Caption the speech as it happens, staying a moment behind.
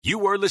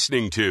You are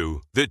listening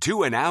to the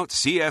Two and Out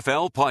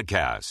CFL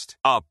podcast,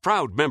 a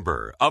proud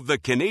member of the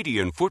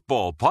Canadian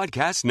Football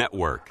Podcast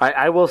Network.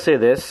 I will say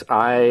this.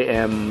 I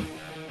am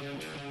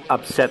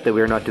upset that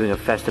we are not doing a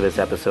Festivus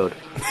episode.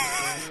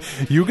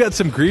 You got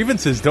some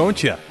grievances,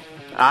 don't you?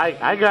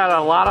 I got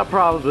a lot of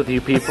problems with you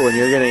people, and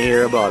you're going to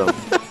hear about them.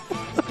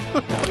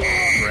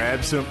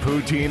 Grab some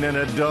poutine and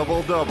a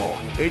double-double.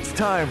 It's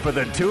time for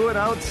the Two and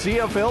Out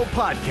CFL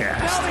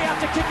podcast. Now they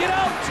have to kick it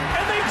out,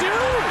 and they do!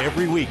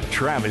 Every week,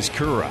 Travis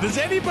Kura. Does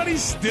anybody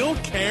still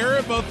care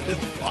about this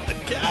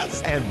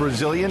podcast? And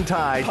Brazilian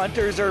Tide.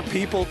 Hunters are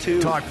people,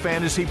 too. Talk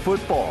fantasy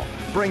football,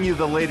 bring you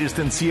the latest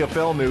in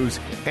CFL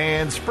news,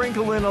 and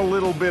sprinkle in a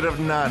little bit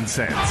of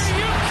nonsense. Are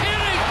you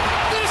kidding?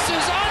 This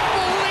is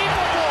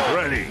unbelievable!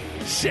 Ready,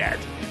 set,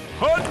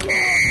 hunt!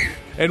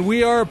 And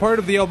we are a part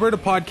of the Alberta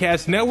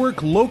Podcast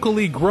Network,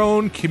 locally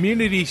grown,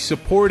 community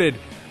supported.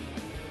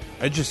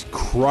 I just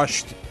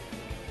crushed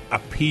a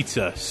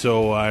pizza,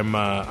 so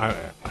I'm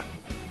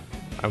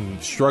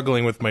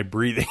struggling with my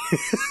breathing.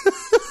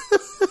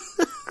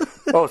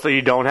 Oh, so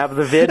you don't have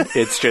the vid?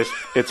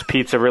 It's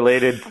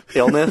pizza-related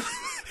illness?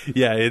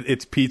 Yeah,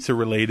 it's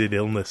pizza-related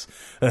illness.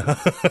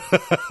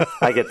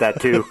 I get that,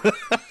 too.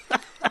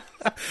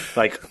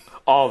 Like,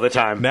 all the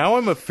time. Now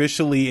I'm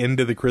officially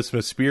into the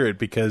Christmas spirit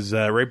because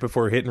right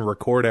before hitting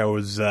record, I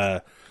was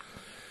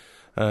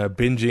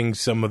binging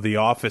some of the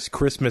Office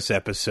Christmas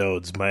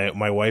episodes.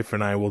 My wife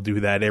and I will do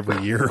that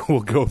every year.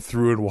 We'll go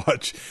through and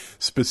watch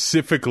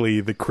specifically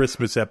the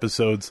Christmas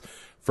episodes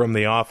from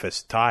The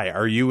Office. Ty,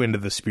 are you into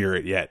the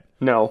spirit yet?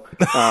 No.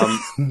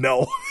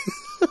 No.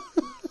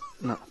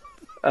 No.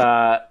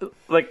 I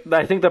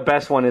think the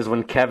best one is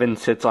when Kevin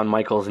sits on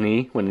Michael's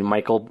knee when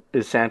Michael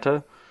is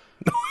Santa.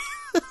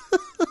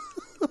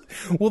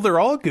 Well, they're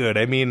all good.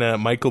 I mean,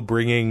 Michael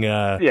bringing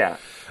an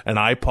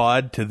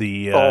iPod to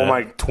the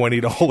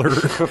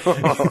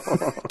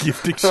 $20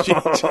 gift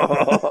exchange.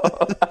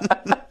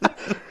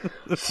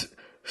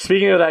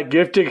 Speaking of that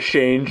gift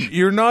exchange...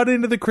 You're not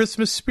into the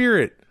Christmas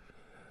spirit.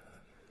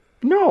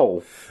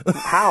 No.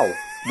 How?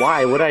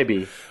 Why would I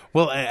be?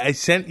 Well, I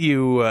sent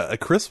you a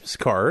Christmas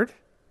card.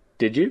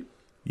 Did you?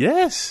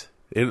 Yes.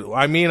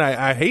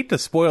 I hate to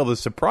spoil the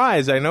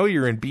surprise. I know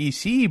you're in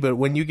BC, but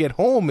when you get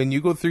home and you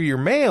go through your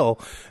mail,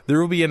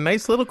 there will be a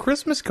nice little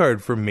Christmas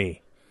card from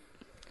me.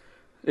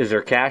 Is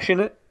there cash in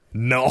it?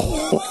 No.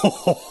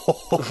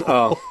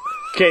 Oh.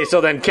 Okay,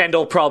 so then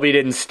Kendall probably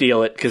didn't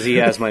steal it because he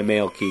has my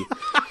mail key.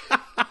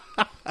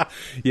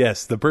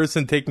 Yes, the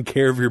person taking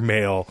care of your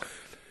mail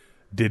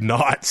did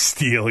not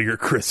steal your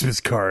Christmas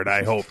card.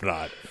 I hope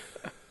not.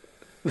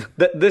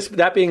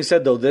 That being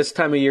said, though, this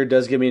time of year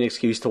does give me an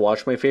excuse to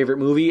watch my favorite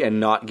movie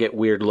and not get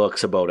weird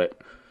looks about it.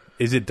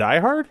 Is it Die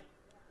Hard?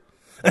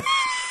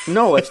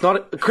 No, it's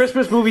not.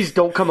 Christmas movies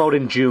don't come out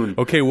in June.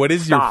 Okay, what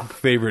is your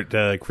favorite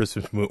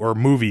Christmas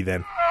movie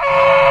then?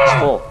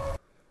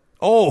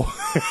 Oh.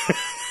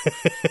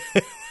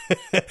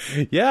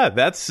 Yeah,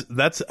 that's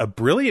a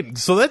brilliant.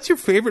 So that's your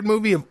favorite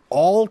movie of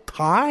all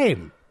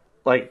time.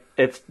 Like,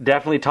 it's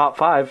definitely top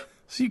 5.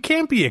 So you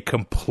can't be a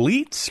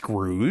complete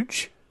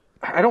Scrooge.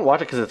 I don't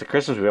watch it because it's a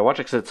Christmas movie. I watch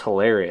it because it's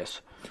hilarious.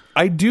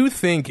 I do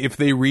think if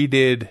they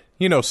redid,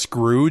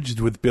 Scrooged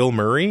with Bill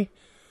Murray,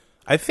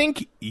 I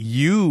think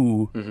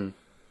you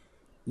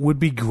would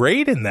be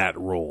great in that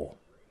role.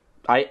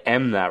 I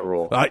am that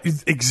role.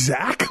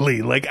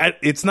 Exactly. Like,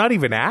 it's not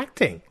even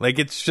acting. Like,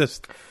 it's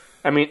just...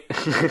 I mean,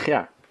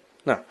 yeah.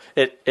 No.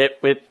 It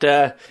would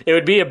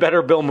be a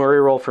better Bill Murray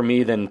role for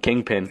me than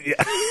Kingpin.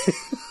 Yeah.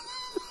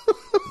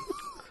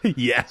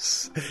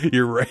 Yes,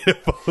 you're right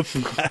about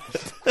that.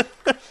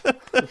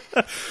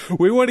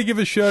 We want to give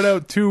a shout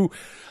out to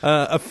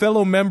a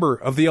fellow member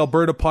of the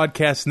Alberta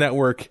Podcast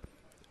Network,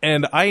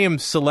 and I am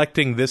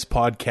selecting this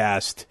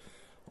podcast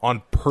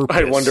on purpose.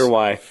 I wonder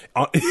why.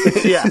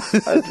 Yeah,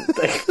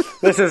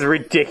 this is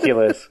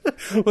ridiculous.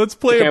 Let's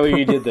play. I can't believe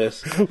you did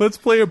this. Let's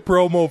play a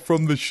promo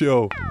from the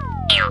show.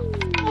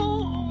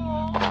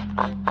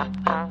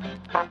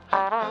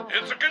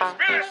 It's a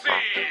conspiracy!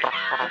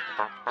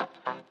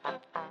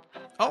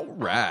 All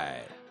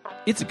right.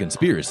 It's a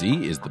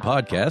Conspiracy is the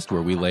podcast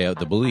where we lay out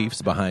the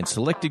beliefs behind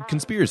selected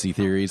conspiracy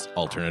theories,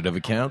 alternative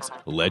accounts,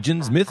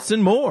 legends, myths,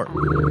 and more.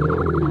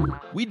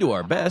 We do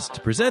our best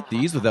to present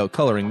these without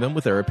coloring them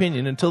with our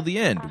opinion until the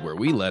end, where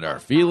we let our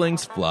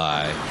feelings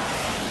fly.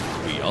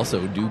 We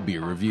also do beer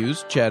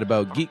reviews, chat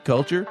about geek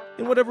culture,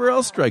 and whatever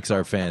else strikes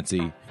our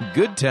fancy.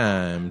 Good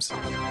times.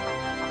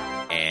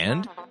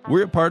 And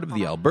we're a part of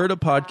the Alberta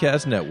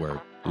Podcast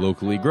Network.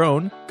 Locally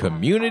grown,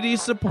 community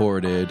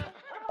supported.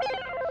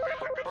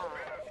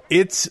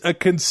 It's a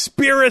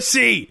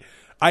conspiracy.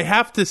 I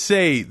have to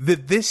say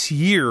that this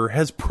year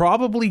has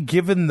probably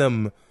given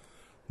them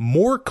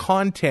more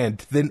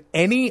content than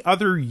any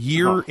other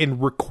year in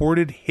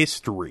recorded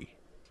history.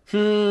 Yeah,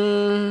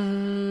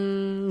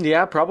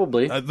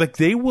 probably. Like,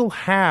 they will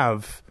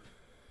have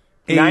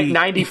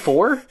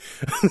 94?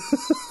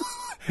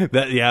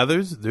 Yeah,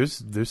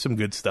 there's some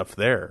good stuff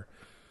there.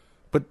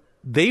 But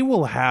they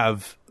will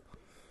have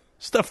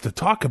stuff to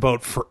talk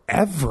about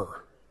forever.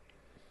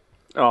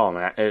 Oh,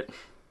 man.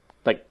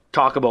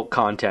 talk about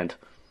content.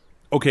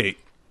 Okay,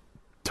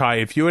 Ty,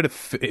 if you had a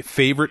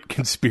favorite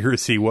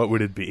conspiracy, what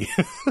would it be?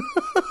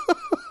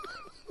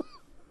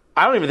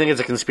 I don't even think it's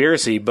a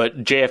conspiracy,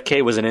 but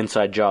JFK was an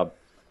inside job.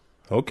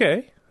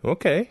 Okay.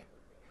 I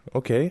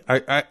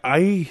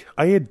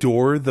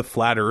adore the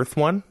flat Earth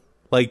one.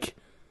 Like,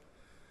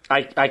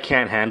 I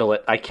can't handle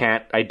it. I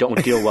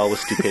don't deal well with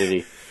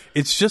stupidity.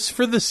 it's just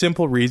for the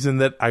simple reason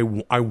that I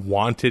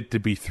want it to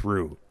be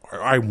true.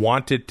 I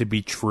want it to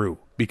be true.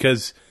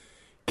 Because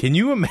can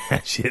you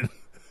imagine?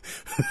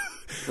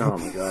 Oh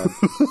my God.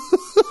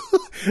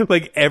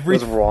 Like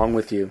What's wrong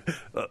with you?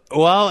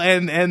 Well,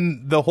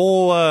 and the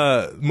whole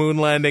moon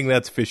landing,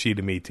 that's fishy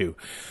to me too.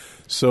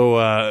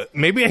 So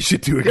maybe I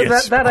should do a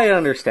guest spot. That I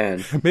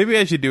understand. Maybe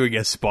I should do a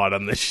guest spot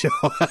on this show.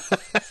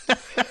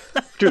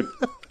 Dude,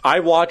 I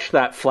watched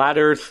that Flat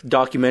Earth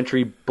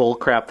documentary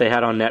bullcrap they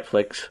had on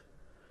Netflix,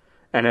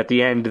 and at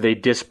the end they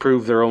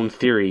disprove their own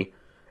theory,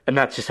 and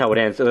that's just how it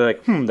ends. They're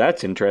like,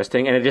 that's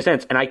interesting, and it just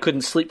ends. And I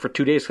couldn't sleep for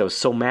 2 days because I was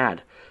so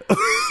mad.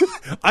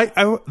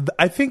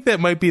 I think that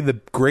might be the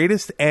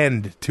greatest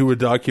end to a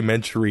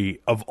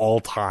documentary of all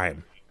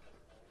time.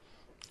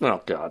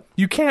 Oh, God.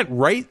 You can't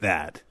write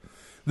that.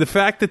 The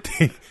fact that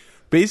they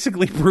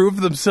basically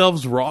proved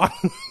themselves wrong.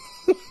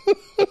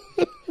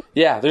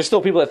 Yeah, there's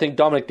still people that think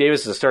Dominic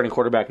Davis is a starting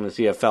quarterback in the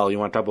CFL. You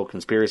want to talk about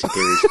conspiracy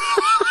theories?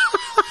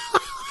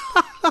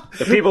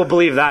 If people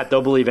believe that,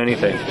 they'll believe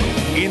anything.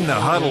 In the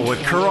Huddle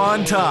with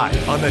Karan Ty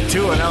on the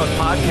 2 and Out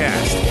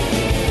podcast.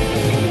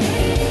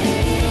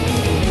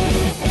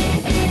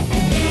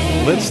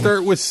 Let's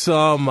start with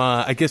some,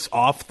 I guess,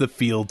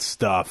 off-the-field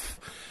stuff.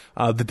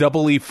 The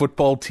Double E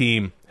football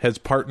team has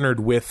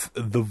partnered with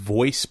The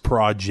Voice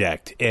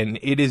Project, and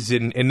it is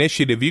an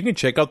initiative. You can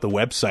check out the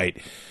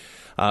website,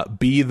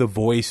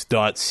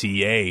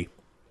 bethevoice.ca,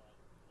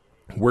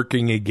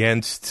 working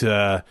against,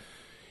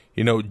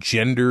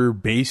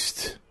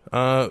 gender-based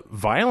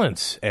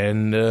violence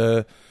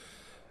and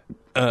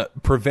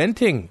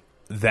preventing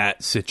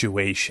that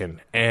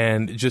situation,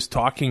 and just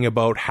talking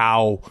about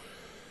how,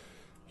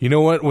 you know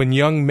what, when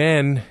young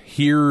men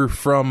hear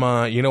from,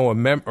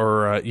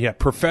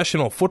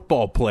 professional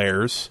football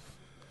players,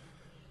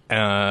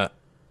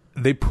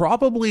 they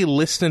probably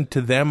listen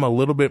to them a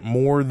little bit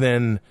more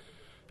than,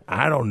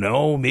 I don't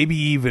know, maybe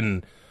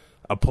even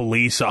a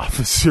police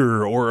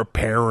officer or a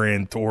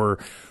parent or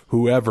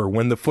whoever.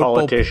 When the football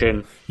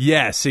politician.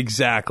 Yes,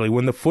 exactly.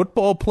 When the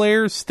football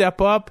players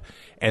step up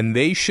and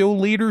they show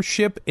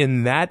leadership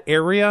in that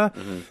area,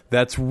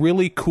 that's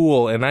really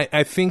cool. And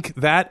I think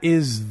that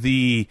is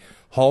the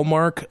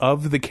hallmark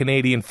of the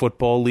Canadian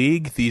Football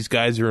League. These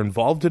guys are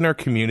involved in our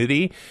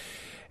community,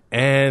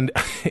 and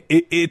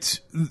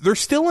they're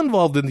still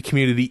involved in the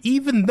community,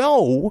 even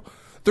though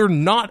they're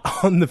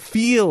not on the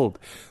field.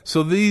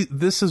 So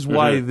this is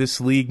why this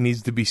league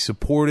needs to be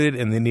supported,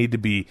 and they need to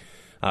be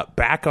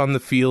back on the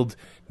field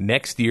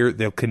next year.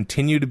 They'll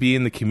continue to be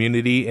in the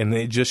community, and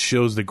it just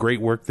shows the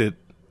great work that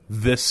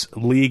this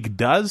league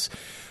does,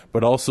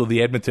 but also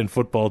the Edmonton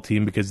football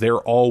team, because they're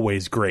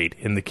always great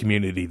in the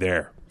community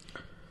there.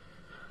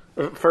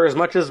 For as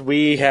much as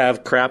we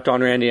have crapped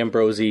on Randy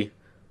Ambrosie,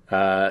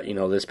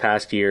 this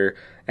past year,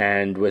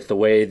 and with the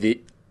way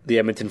the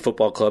Edmonton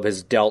Football Club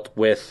has dealt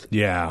with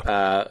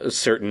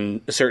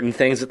certain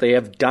things that they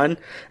have done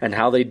and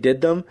how they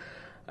did them,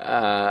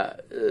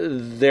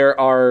 there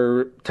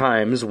are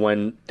times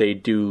when they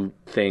do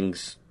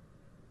things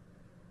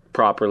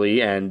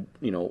properly and,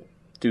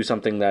 do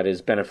something that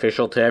is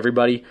beneficial to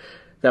everybody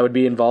that would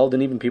be involved,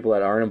 and even people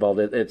that aren't involved.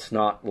 It's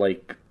not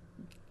like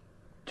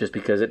just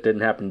because it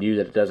didn't happen to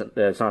you that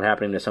it's not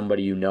happening to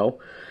somebody you know.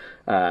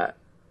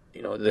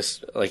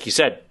 This, like you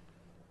said,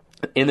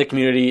 in the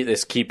community,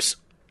 this keeps.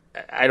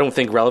 I don't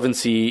think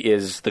relevancy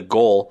is the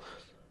goal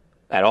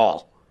at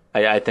all.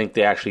 I think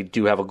they actually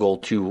do have a goal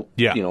to,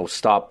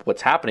 stop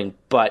what's happening.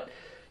 But,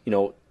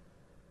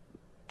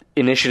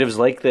 initiatives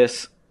like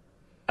this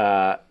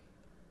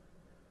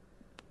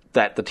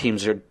that the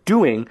teams are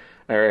doing,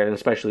 and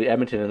especially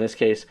Edmonton in this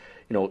case,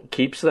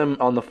 keeps them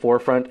on the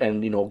forefront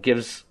and,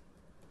 gives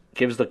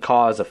the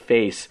cause a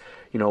face,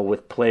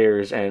 with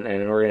players and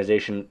an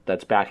organization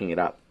that's backing it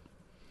up.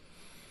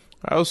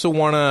 I also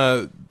want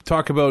to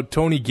talk about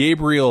Tony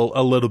Gabriel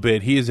a little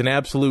bit. He is an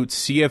absolute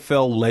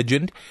CFL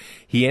legend.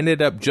 He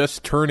ended up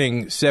just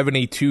turning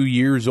 72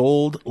 years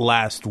old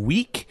last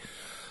week.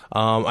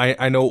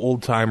 I know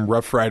old-time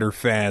Rough Rider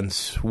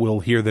fans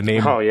will hear the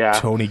name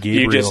Tony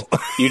Gabriel.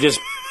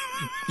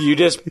 You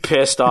just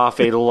pissed off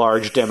a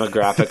large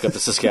demographic of the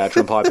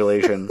Saskatchewan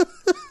population.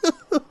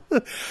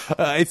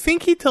 I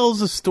think he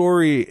tells a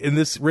story, and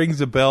this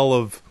rings a bell,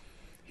 of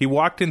he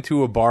walked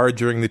into a bar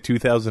during the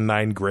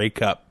 2009 Grey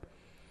Cup,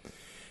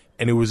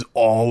 and it was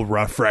all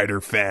Rough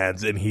Rider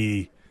fans, and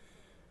he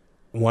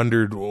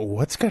wondered, well,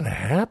 what's going to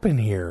happen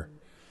here?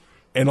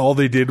 And all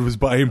they did was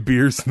buy him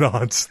beers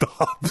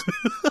nonstop.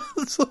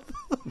 So,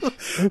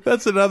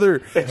 that's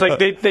another... It's like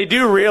they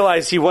do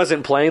realize he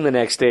wasn't playing the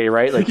next day,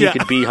 right? Like he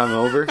could be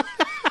hungover.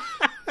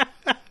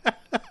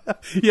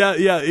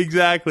 Yeah,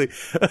 exactly.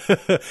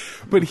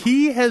 But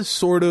he has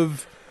sort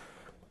of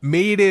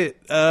made it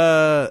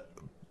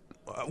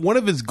one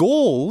of his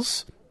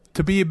goals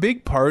to be a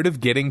big part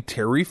of getting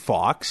Terry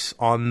Fox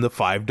on the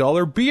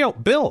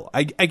 $5 bill.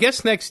 I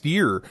guess next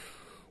year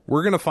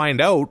we're going to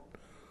find out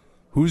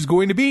who's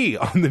going to be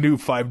on the new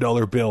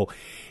 $5 bill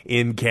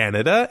in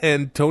Canada.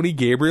 And Tony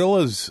Gabriel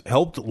has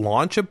helped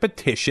launch a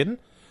petition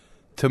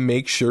to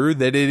make sure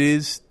that it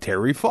is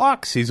Terry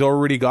Fox. He's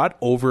already got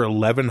over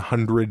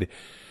 1,100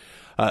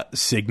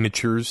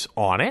 signatures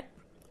on it.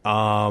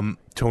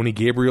 Tony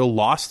Gabriel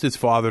lost his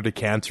father to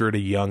cancer at a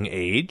young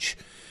age.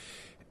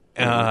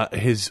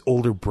 His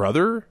older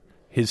brother,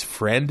 his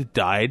friend,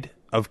 died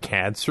of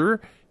cancer.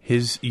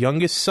 His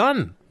youngest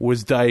son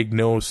was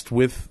diagnosed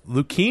with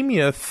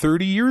leukemia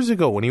 30 years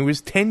ago when he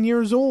was 10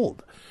 years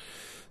old.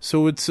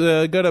 So it's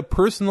got a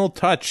personal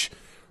touch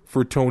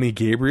for Tony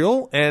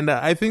Gabriel, and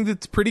I think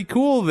that's pretty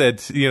cool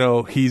that,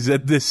 he's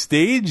at this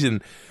stage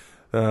and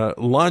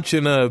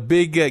launching a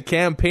big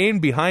campaign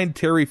behind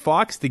Terry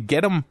Fox to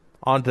get him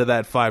onto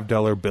that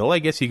 $5 bill. I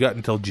guess you got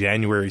until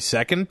January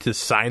 2nd to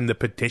sign the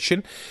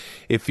petition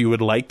if you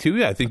would like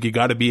to. I think you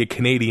got to be a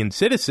Canadian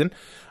citizen,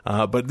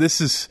 but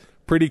this is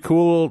pretty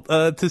cool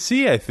to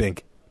see, I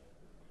think.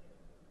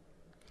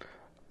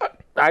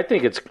 I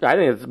think it's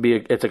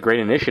a great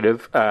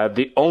initiative.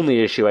 The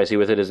only issue I see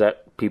with it is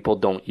that people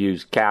don't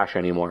use cash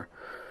anymore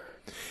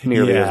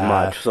nearly as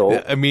much.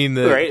 So I mean,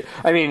 right?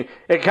 I mean,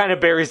 it kind of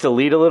buries the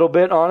lead a little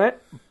bit on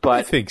it, but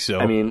I think so.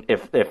 I mean,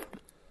 if they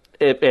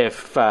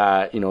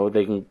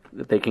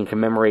can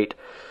commemorate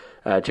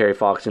Terry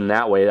Fox in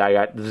that way, I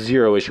got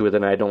zero issue with it,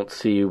 and I don't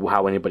see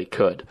how anybody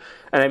could.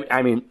 And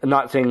I mean, I'm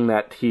not saying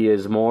that he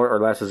is more or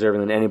less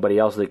deserving than anybody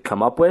else they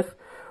come up with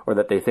or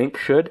that they think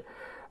should.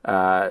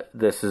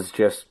 This is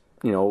just,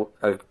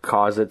 a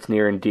cause that's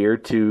near and dear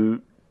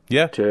to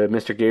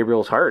Mr.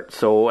 Gabriel's heart.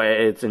 So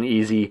it's an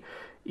easy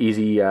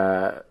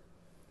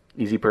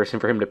person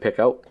for him to pick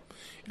out.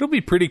 It'll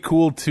be pretty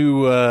cool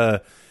to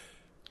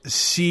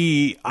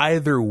see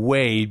either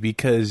way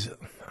because,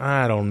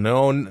 I don't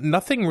know,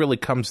 nothing really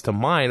comes to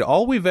mind.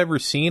 All we've ever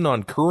seen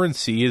on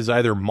Currency is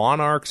either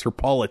monarchs or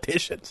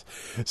politicians.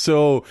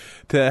 So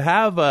to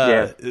have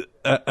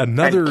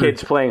another... And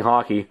kids playing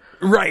hockey.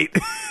 Right.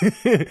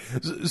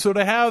 So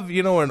to have,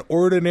 an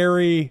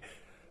ordinary,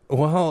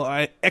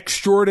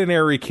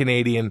 extraordinary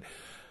Canadian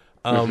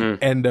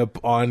end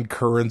up on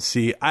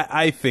Currency,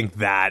 I think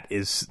that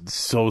is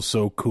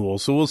so cool.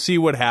 So we'll see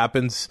what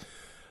happens.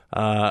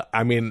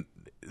 I mean,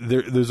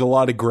 there's a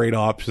lot of great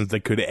options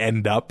that could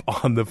end up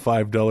on the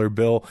 $5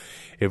 bill.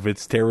 If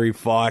it's Terry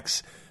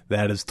Fox,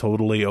 that is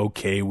totally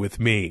okay with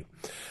me.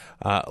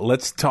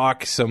 Let's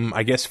talk some,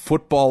 I guess,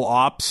 football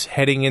ops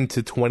heading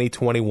into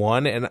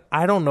 2021. And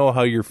I don't know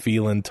how you're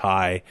feeling,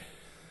 Ty,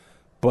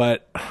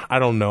 but I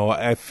don't know.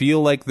 I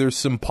feel like there's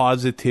some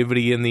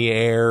positivity in the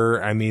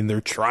air. I mean,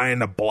 they're trying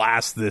to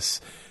blast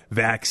this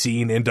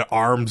vaccine into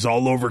arms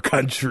all over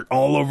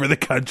the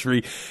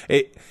country.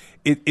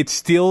 It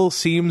still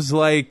seems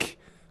like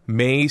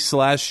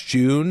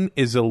May/June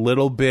is a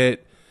little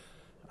bit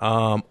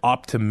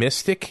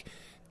optimistic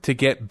to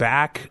get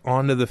back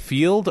onto the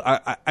field.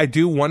 I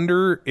do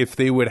wonder if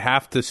they would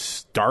have to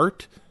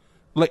start.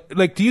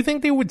 Like, do you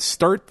think they would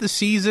start the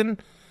season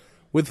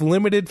with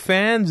limited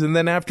fans and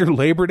then after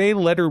Labor Day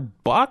let her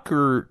buck,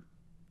 or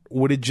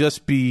would it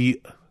just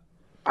be...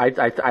 I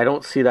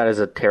don't see that as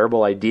a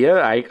terrible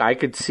idea. I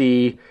could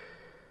see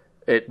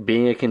it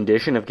being a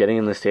condition of getting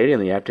in the stadium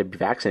that you have to be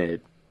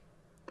vaccinated,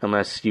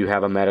 unless you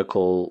have a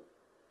medical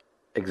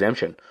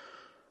exemption.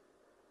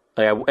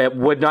 It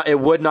would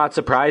not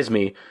surprise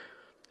me.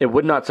 It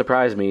would not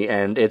surprise me,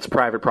 and it's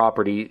private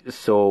property,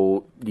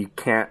 so you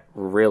can't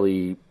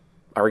really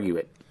argue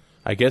it.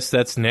 I guess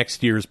that's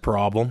next year's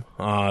problem.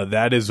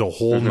 That is a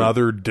whole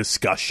nother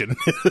discussion.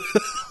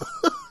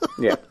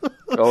 Yeah.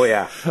 Oh,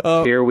 yeah.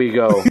 Here we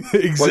go.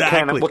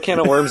 Exactly. What kind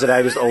of worms did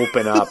I just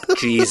open up?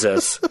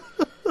 Jesus.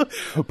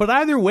 But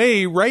either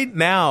way, right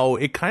now,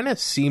 it kind of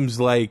seems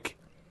like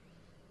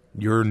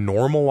your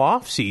normal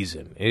off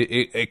season.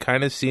 It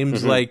kind of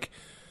seems like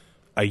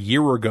a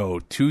year ago,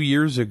 2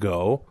 years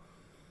ago.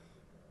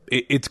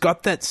 It's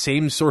got that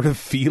same sort of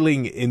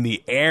feeling in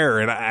the air,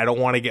 and I don't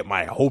want to get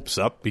my hopes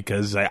up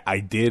because I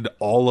did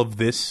all of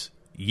this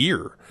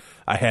year.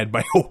 I had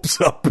my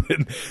hopes up,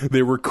 and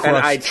they were crushed. And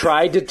I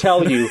tried to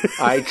tell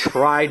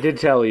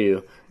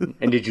you.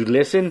 And did you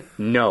listen?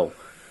 No.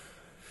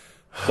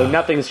 So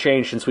nothing's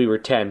changed since we were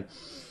 10.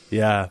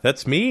 Yeah,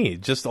 that's me.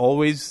 Just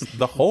always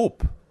the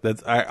hope.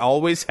 I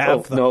always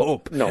have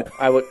hope. No,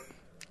 I would.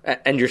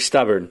 And you're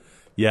stubborn.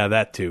 Yeah,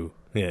 that too.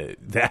 Yeah,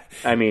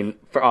 I mean,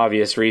 for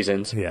obvious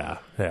reasons. Yeah.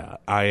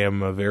 I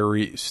am a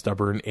very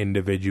stubborn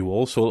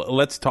individual. So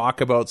let's talk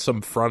about some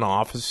front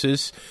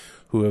offices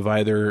who have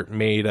either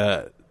made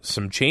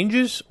some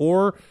changes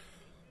or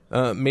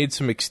made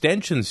some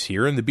extensions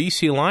here. In the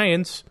BC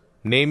Lions,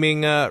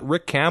 naming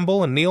Rick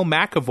Campbell and Neil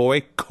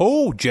McAvoy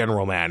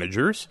co-general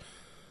managers.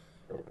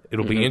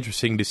 It'll be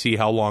interesting to see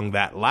how long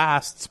that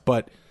lasts,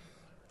 but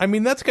I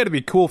mean, that's got to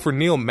be cool for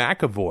Neil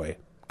McAvoy.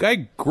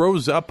 Guy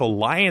grows up a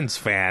Lions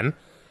fan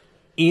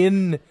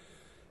in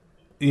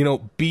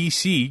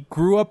BC,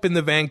 grew up in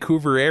the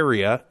Vancouver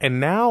area, and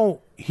now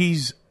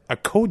he's a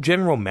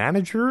co-general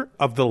manager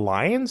of the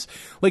Lions?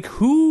 Like,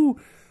 who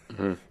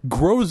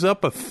grows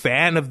up a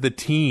fan of the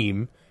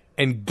team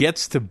and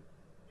gets to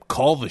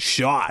call the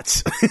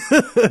shots?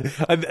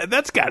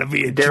 That's got to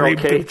be a Daryl dream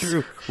come Cates.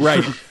 true.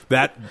 Right.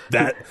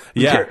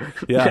 Yeah.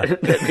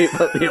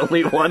 The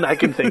only one I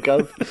can think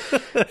of.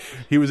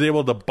 He was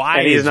able to buy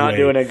And he's his not way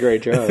doing a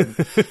great job.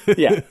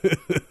 Yeah.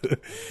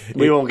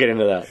 We won't get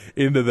into that.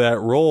 into that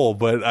role.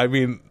 But, I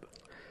mean,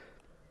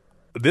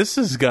 this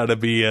has got to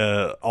be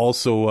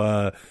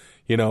also,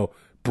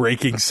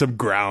 breaking some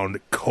ground.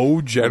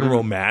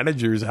 Co-general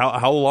managers,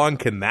 how long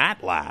can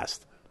that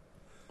last?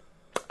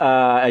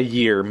 A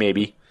year,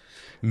 maybe.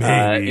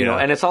 Maybe,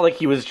 And it's not like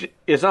he was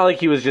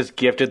just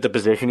gifted the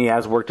position. He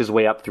has worked his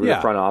way up through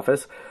the front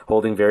office,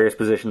 holding various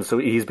positions. So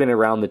he's been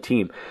around the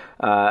team.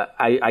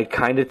 I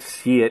kind of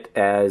see it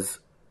as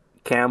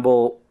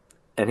Campbell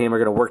and him are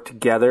going to work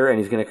together, and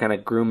he's going to kind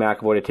of groom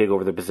McAvoy to take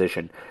over the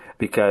position.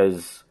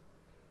 Because,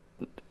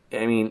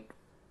 I mean,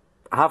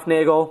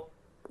 Hufnagel,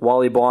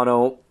 Wally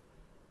Bono,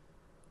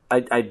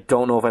 I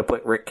don't know if I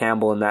put Rick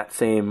Campbell in that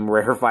same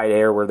rarefied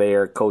air where they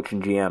are coach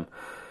and GM.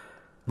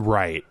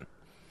 Right.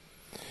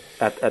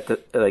 At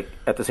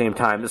the same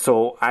time.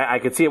 So I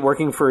could see it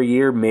working for a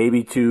year,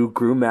 maybe two,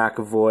 groom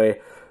McAvoy,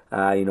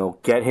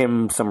 get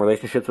him some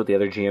relationships with the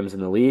other GMs in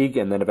the league,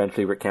 and then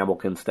eventually Rick Campbell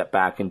can step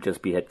back and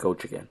just be head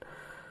coach again.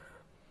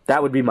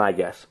 That would be my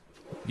guess.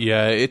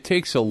 Yeah, it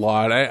takes a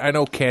lot. I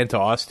know Kent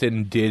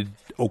Austin did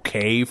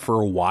okay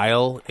for a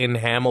while in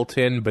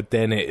Hamilton, but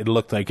then it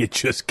looked like it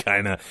just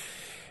kind of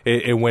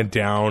it went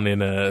down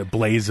in a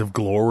blaze of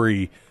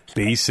glory,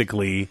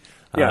 basically.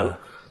 Yeah.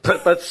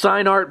 Let's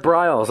sign Art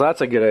Briles. That's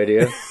a good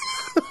idea.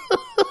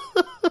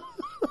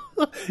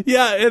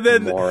 Yeah, and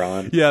then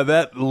Moron. Yeah,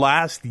 that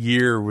last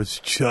year was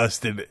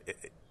just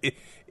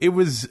it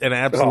was an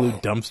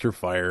absolute dumpster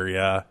fire.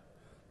 Yeah,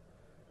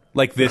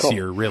 like this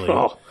year, really.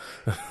 Oh.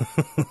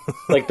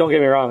 Like, don't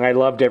get me wrong, I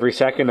loved every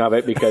second of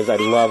it because I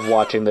love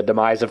watching the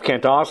demise of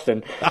Kent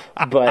Austin.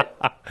 But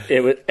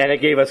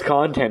it gave us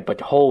content. But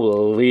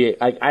holy,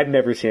 I've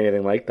never seen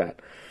anything like that.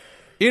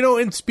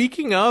 And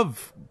speaking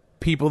of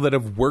people that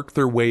have worked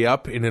their way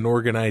up in an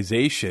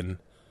organization,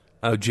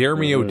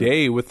 Jeremy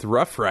O'Day with the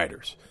Rough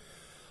Riders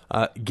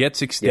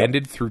gets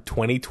extended through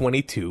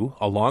 2022,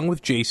 along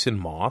with Jason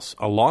Moss,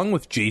 along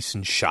with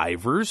Jason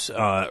Shivers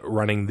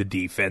running the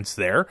defense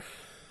there.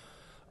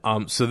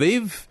 So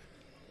they've,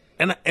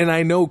 and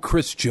I know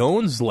Chris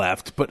Jones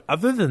left, but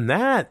other than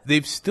that,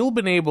 they've still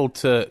been able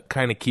to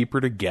kind of keep her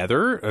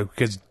together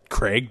because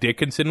Craig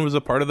Dickinson was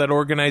a part of that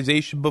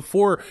organization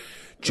before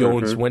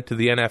Jones went to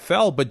the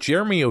NFL. But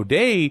Jeremy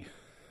O'Day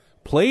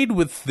played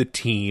with the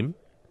team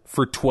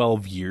for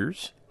 12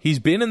 years. He's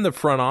been in the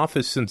front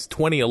office since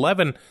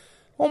 2011,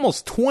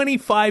 almost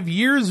 25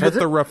 years with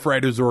the Rough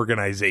Riders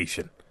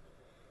organization.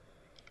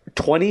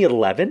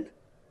 2011?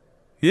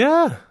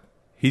 Yeah.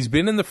 He's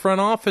been in the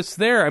front office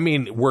there. I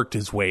mean, worked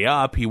his way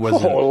up. He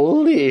wasn't.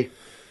 Holy.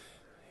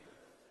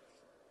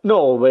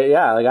 No, but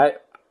yeah,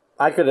 like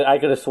I could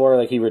have swore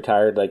like he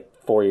retired like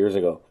 4 years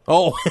ago.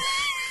 Oh.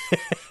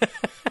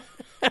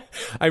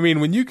 I mean,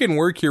 when you can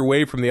work your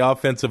way from the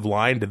offensive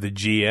line to the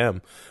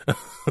GM.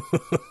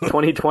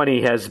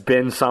 2020 has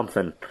been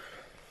something.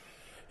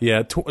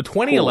 Yeah,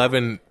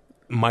 2011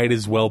 might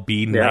as well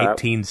be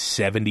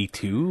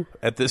 1972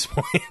 at this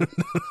point.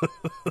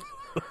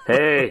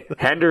 Hey,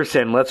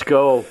 Henderson, let's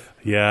go.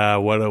 Yeah,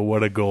 what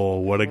a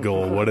goal, what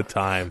a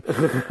time.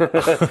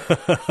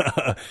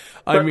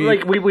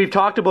 Like we've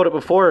talked about it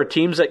before,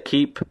 teams that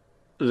keep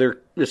their,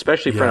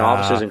 especially front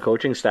offices and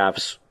coaching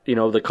staffs,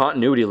 the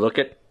continuity, look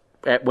at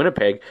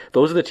Winnipeg,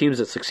 those are the teams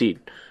that succeed.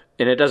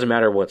 And it doesn't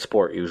matter what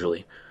sport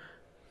usually.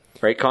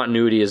 Right?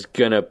 Continuity is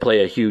going to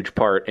play a huge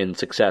part in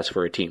success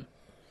for a team.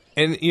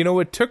 And,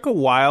 it took a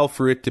while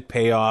for it to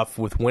pay off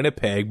with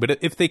Winnipeg, but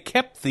if they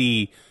kept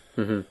the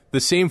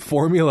same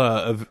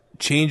formula of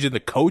changing the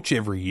coach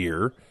every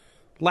year,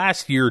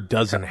 last year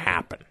doesn't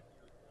happen.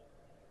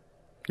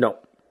 No.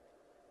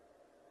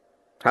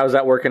 How's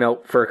that working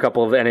out for a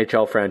couple of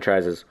NHL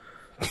franchises?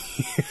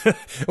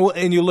 Well,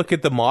 and you look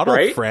at the model,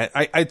 right?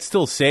 I'd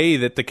still say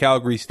that the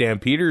Calgary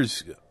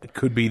Stampeders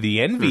could be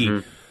the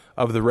envy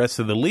of the rest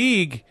of the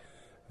league.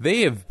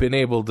 They have been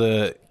able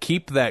to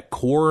keep that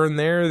core in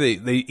there.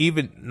 They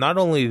even, not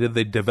only did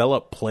they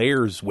develop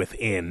players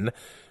within,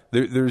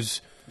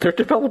 they're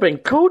developing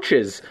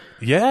coaches.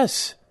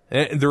 Yes.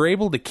 And they're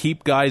able to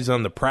keep guys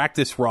on the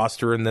practice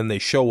roster, and then they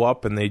show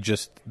up and they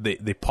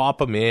pop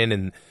them in,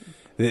 and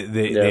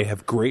they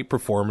have great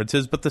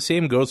performances. But the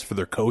same goes for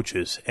their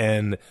coaches.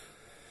 And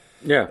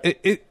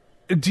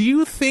do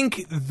you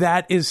think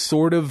that is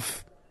sort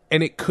of,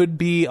 and it could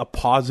be a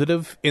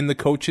positive in the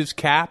coach's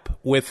cap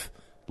with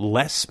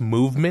less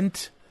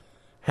movement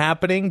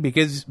happening?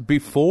 Because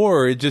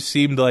before it just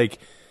seemed like,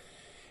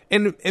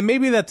 and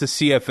maybe that's a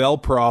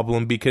CFL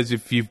problem, because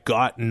if you've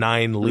got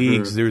 9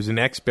 leagues, there's an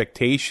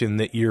expectation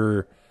that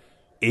you're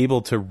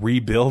able to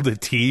rebuild a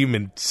team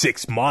in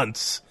 6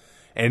 months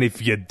and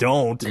if you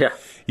don't,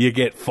 you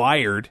get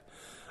fired.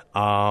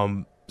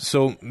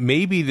 So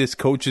maybe this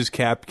coach's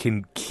cap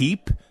can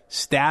keep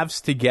staffs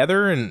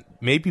together and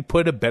maybe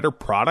put a better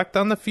product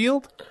on the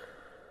field.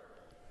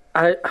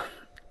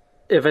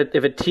 If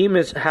a team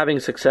is having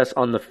success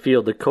on the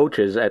field, the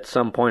coaches at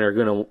some point are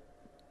going to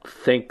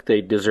think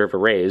they deserve a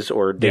raise,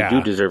 or they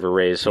do deserve a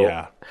raise.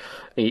 So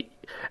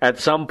at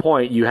some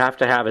point, you have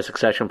to have a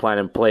succession plan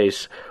in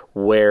place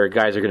where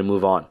guys are going to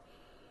move on.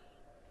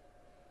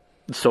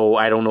 So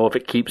I don't know if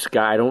it keeps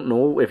I don't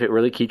know if it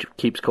really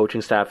keeps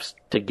coaching staffs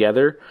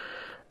together.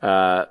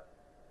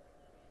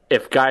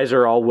 If guys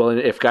are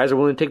willing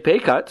to take pay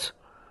cuts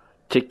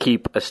to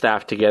keep a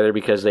staff together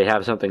because they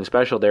have something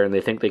special there and they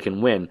think they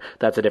can win,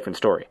 that's a different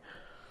story.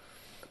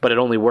 But it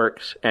only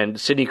works. And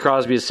Sidney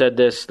Crosby has said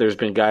this. There's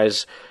been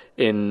guys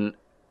in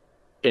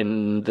the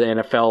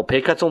NFL.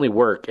 Pay cuts only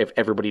work if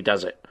everybody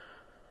does it.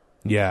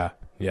 Yeah.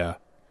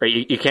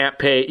 Right?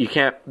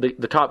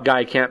 The top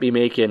guy can't be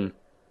making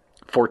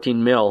 $14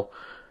 million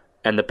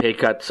and the pay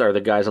cuts are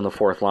the guys on the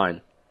fourth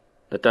line.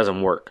 That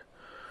doesn't work.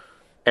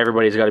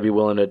 Everybody's got to be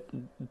willing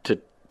to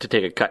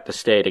take a cut to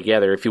stay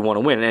together if you want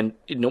to win. And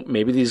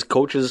maybe these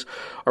coaches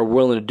are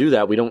willing to do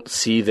that. We don't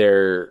see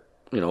their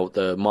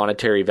the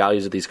monetary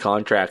values of these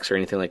contracts or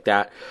anything like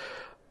that.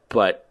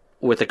 But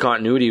with the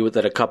continuity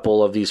that a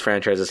couple of these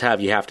franchises have,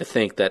 you have to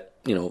think that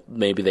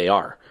maybe they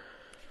are.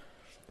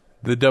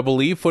 The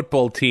Double E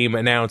football team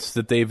announced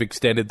that they've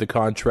extended the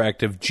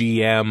contract of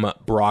GM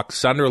Brock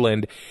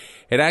Sunderland.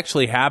 It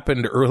actually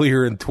happened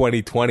earlier in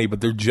 2020, but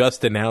they're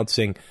just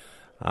announcing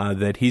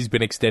that he's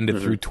been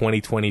extended through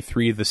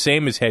 2023. The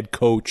same as head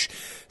coach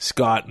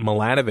Scott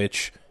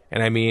Milanovich.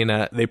 And I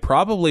mean, they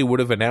probably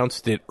would have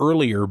announced it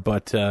earlier,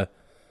 but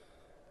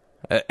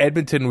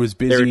Edmonton was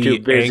busy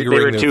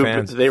angering their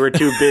fans. They were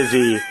too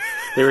busy.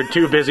 They were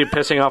too busy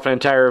pissing off an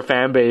entire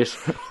fan base.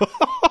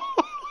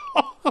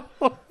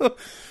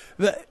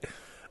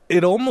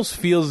 It almost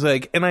feels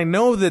like, and I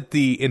know that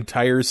the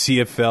entire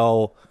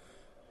CFL,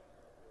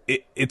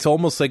 it's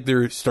almost like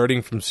they're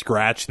starting from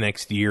scratch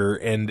next year,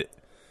 and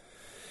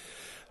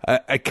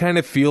I kind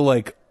of feel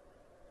like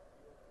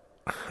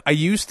I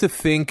used to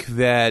think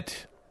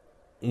that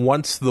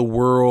once the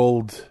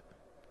world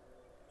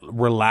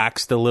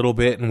relaxed a little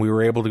bit and we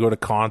were able to go to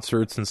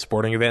concerts and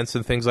sporting events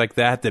and things like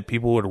that, that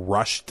people would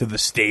rush to the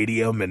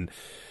stadium and,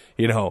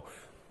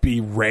 be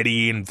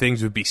ready and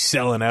things would be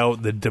selling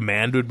out. The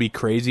demand would be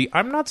crazy.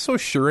 I'm not so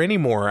sure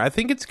anymore. I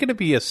think it's going to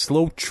be a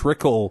slow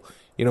trickle,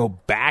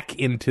 back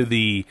into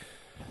the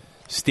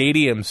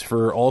stadiums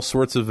for all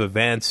sorts of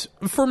events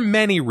for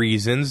many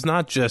reasons,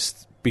 not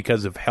just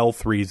because of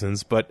health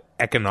reasons, but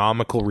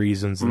economical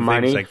reasons and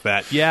things like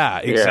that. Yeah,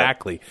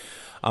 exactly.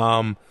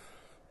 Yeah.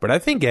 But I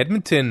think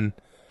Edmonton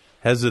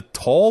has a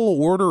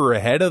tall order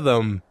ahead of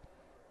them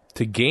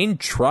to gain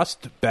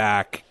trust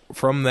back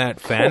from that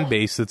fan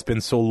base that's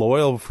been so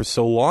loyal for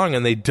so long,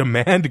 and they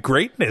demand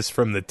greatness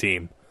from the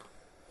team.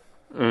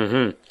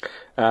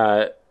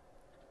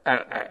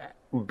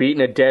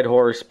 Beating a dead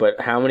horse, but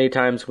how many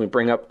times can we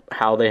bring up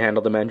how they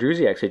handled the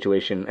Mandrusiak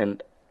situation?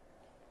 And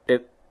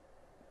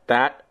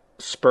that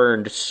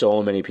spurned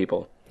so many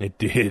people. It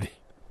did.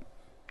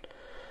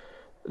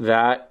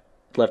 That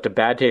left a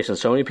bad taste in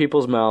so many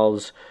people's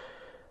mouths.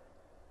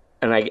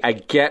 And I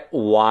get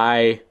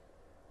why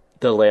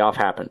the layoff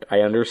happened.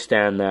 I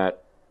understand that.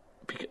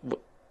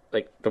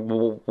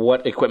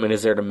 What equipment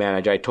is there to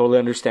manage? I totally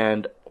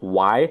understand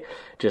why.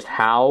 Just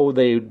how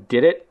they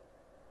did it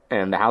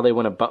and how they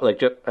went about, they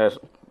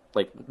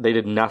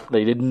did nothing.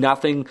 They did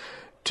nothing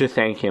to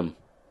thank him.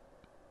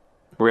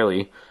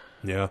 Really.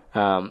 Yeah.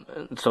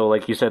 So,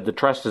 like you said, the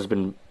trust has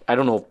been, I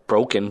don't know,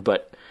 broken,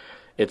 but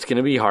it's going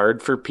to be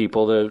hard for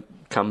people to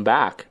come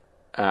back.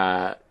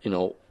 The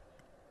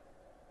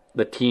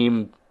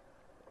team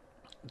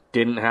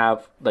didn't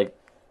have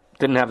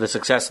the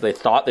success they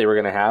thought they were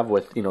going to have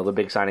with, the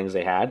big signings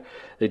they had.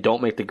 They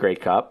don't make the Grey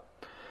Cup.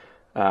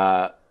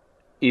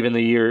 Even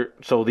the year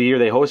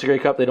they host the Grey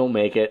Cup, they don't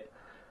make it.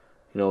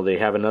 They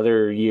have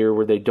another year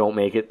where they don't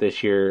make it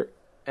this year,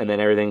 and then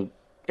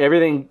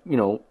everything,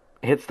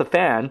 hits the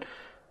fan.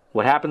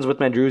 What happens with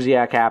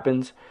Mandrusiak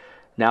happens.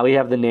 Now we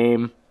have the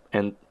name,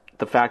 and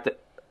the fact that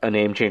a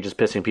name change is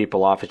pissing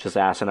people off is just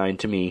asinine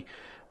to me,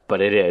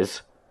 but it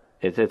is.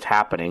 It's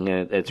happening,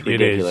 and it's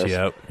ridiculous. It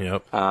is,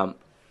 yep.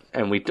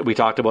 And we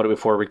talked about it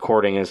before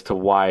recording as to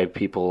why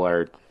people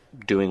are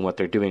doing what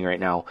they're doing right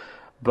now.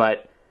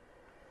 But,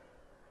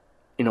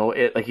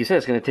 like you said,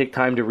 it's going to take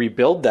time to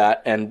rebuild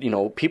that. And,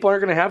 people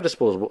aren't going to have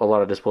a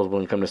lot of disposable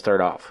income to start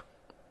off.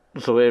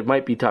 So it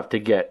might be tough to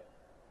get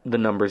the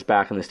numbers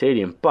back in the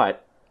stadium.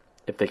 But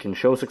if they can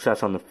show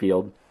success on the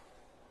field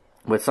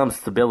with some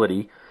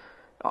stability,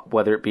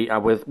 whether it be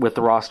with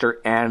the roster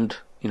and,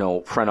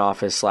 front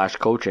office /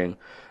 coaching,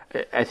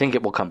 I think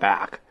it will come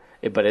back.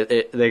 But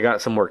they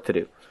got some work to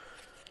do.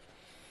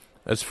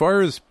 As far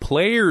as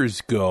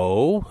players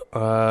go,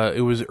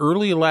 it was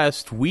early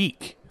last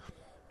week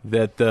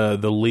that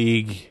the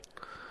league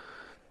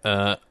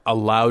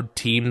allowed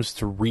teams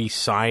to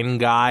re-sign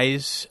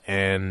guys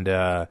and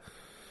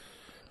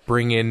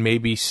bring in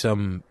maybe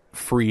some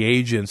free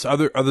agents.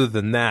 Other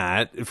than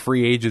that,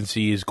 free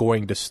agency is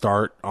going to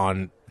start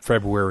on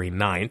February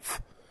 9th.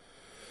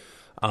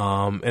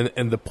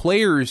 And the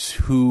players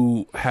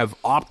who have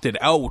opted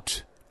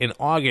out in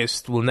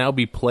August will now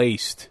be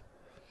placed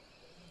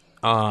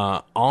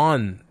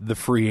on the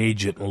free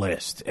agent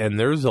list. And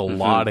there's a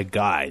lot of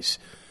guys.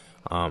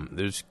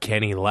 There's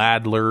Kenny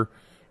Ladler,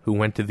 who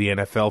went to the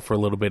NFL for a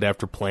little bit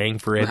after playing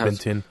for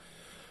Edmonton.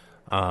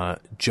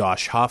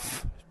 Josh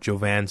Huff,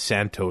 Jovan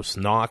Santos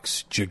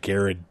Knox,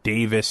 Jagarrett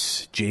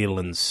Davis,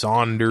 Jalen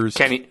Saunders.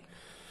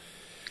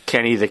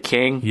 Kenny the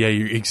King. Yeah,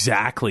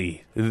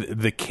 exactly.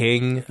 The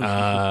King,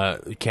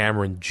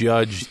 Cameron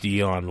Judge,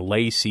 Dion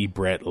Lacey,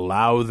 Brett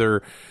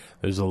Lowther.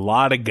 There's a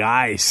lot of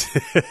guys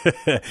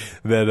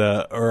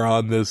that are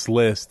on this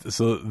list.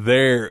 So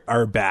they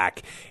are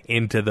back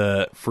into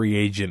the free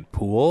agent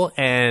pool.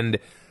 And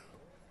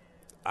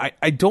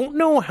I don't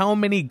know how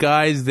many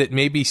guys that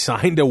maybe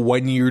signed a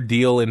one-year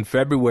deal in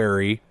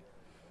February.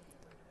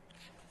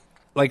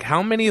 Like,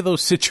 how many of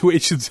those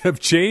situations have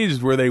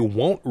changed where they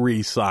won't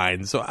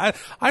re-sign? So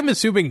I'm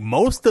assuming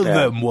most of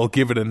them will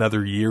give it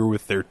another year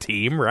with their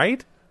team,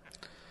 right?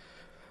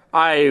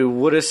 I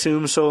would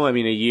assume so. I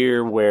mean, a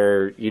year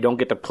where you don't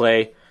get to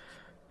play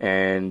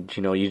and,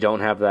 you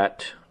don't have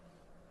that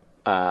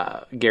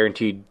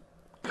guaranteed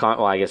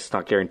well, I guess it's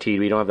not guaranteed,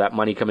 but you don't have that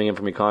money coming in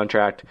from your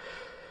contract.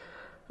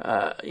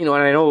 And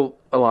I know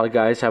a lot of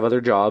guys have other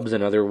jobs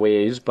and other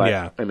ways,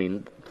 but I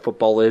mean,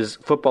 football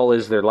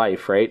is their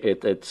life, right?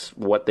 It's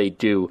what they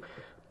do.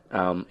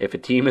 If a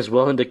team is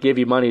willing to give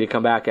you money to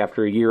come back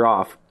after a year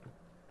off,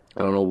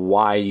 I don't know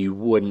why you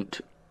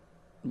wouldn't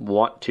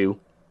want to,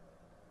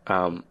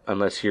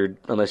 unless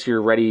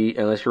you're ready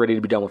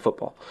to be done with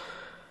football.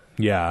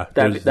 Yeah.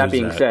 That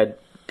being said,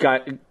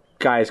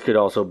 guys could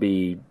also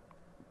be,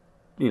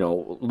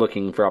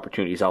 looking for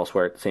opportunities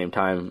elsewhere at the same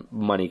time.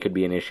 Money could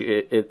be an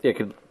issue. It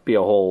could be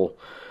a whole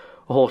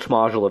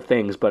schmodule of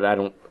things, but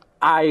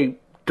I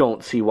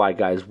don't see why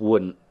guys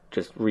wouldn't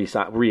just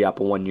re-up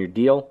a one-year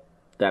deal.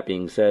 That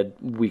being said,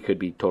 we could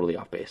be totally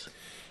off base.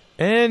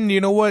 And you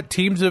know what?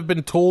 Teams have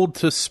been told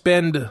to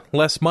spend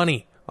less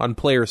money on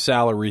player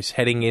salaries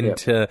heading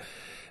into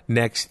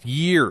next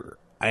year.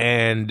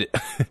 And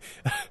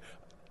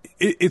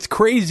it's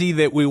crazy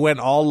that we went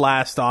all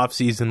last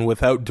offseason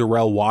without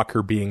Darrell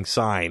Walker being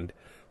signed.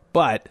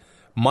 But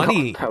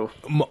money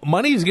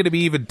is going to be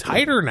even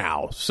tighter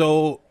now.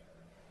 So,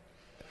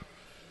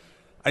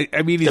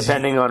 I mean,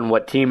 depending on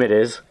what team it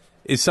is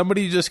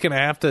somebody just going to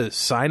have to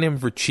sign him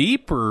for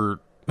cheap, or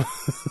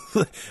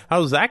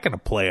how's that going to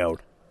play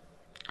out?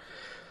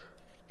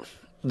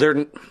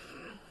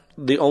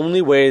 The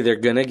only way they're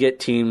going to get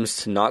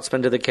teams to not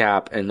spend to the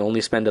cap and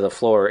only spend to the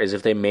floor is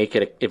if they make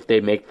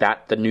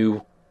that the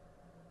new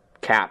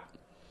cap.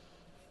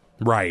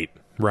 Right.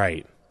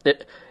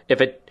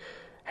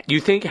 You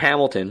think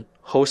Hamilton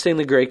hosting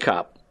the Grey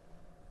Cup,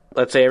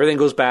 let's say everything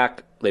goes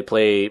back, they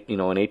play, an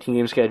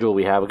 18-game schedule,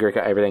 we have a Grey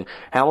Cup, everything.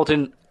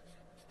 Hamilton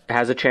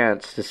has a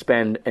chance to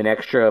spend an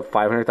extra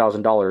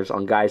 $500,000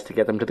 on guys to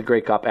get them to the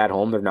Grey Cup at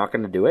home. They're not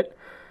going to do it.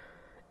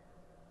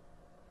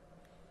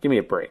 Give me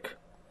a break.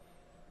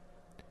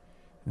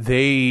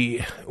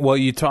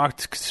 You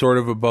talked sort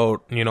of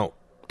about,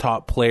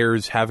 top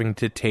players having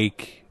to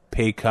take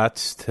pay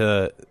cuts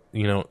to,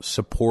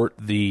 support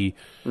the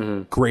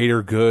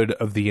greater good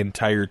of the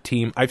entire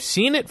team. I've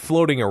seen it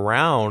floating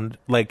around,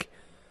 like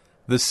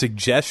the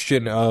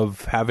suggestion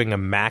of having a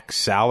max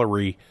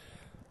salary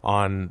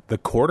on the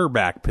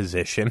quarterback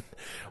position.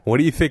 What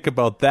do you think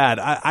about that?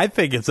 I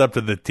think it's up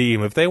to the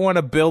team. If they want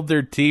to build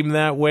their team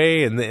that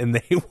way and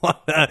they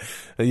want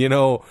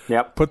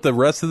to, put the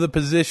rest of the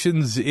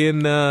positions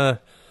in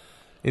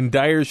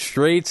dire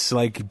straits,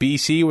 like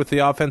BC with the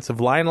offensive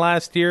line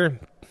last year,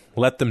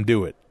 let them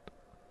do it.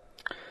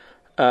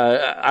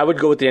 I would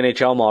go with the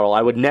NHL model.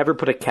 I would never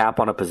put a cap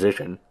on a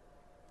position.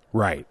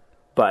 Right.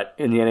 But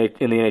in the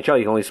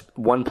NHL,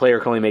 one player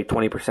can only make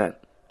 20%.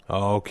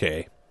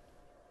 Okay.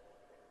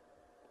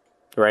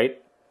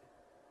 Right?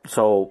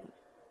 So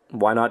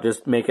why not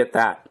just make it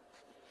that?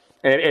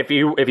 And if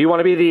you want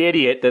to be the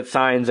idiot that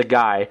signs a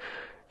guy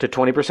to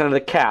 20% of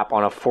the cap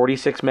on a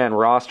 46-man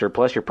roster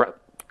plus your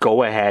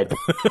go ahead.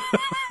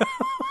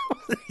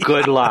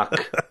 Good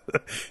luck.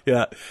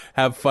 Yeah,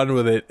 have fun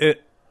with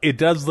it. It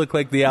does look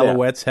like the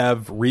Alouettes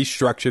have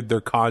restructured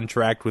their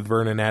contract with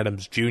Vernon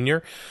Adams Jr.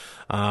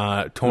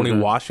 Tony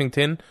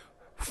Washington,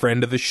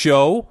 friend of the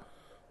show,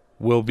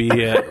 will be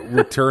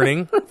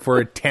returning for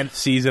a 10th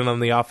season on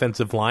the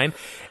offensive line.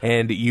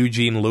 And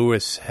Eugene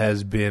Lewis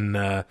has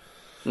been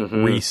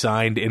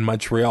re-signed in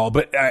Montreal.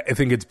 But I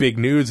think it's big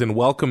news and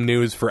welcome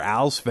news for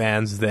Als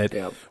fans that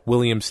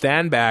William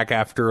Stanback,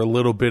 after a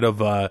little bit of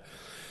a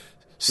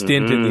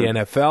stint in the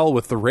NFL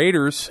with the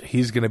Raiders,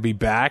 he's going to be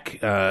back,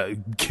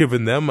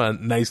 giving them a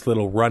nice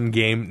little run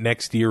game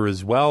next year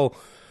as well.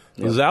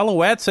 Those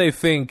Alouettes, I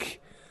think,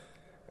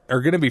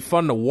 are going to be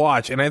fun to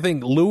watch. And I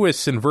think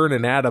Lewis and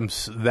Vernon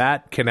Adams,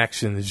 that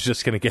connection is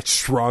just going to get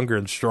stronger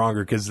and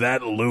stronger because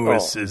that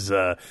Lewis is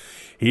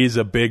he's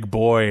a big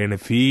boy. And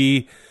if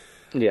he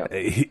Yeah.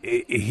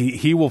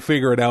 He will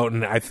figure it out,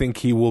 and I think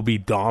he will be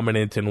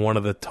dominant in one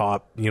of the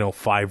top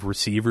 5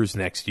 receivers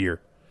next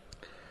year.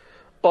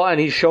 Well, and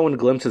he's shown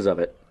glimpses of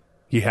it.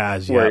 He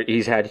has, yeah. Where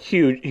he's had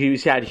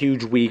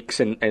huge weeks,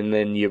 and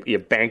then you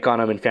bank on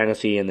him in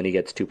fantasy, and then he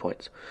gets 2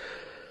 points.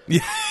 Yeah.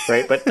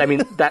 Right, but I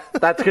mean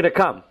that's going to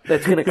come.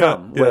 That's going to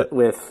come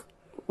with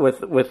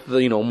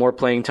more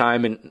playing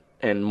time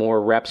and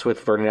more reps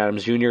with Vernon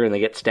Adams Jr. and they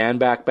get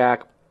Stanback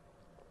back.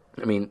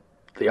 I mean,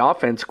 the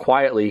offense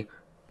quietly,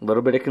 a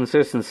little bit of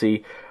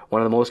consistency.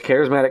 One of the most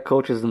charismatic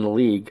coaches in the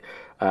league,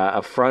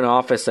 a front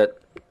office that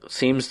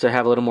seems to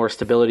have a little more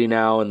stability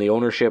now, and the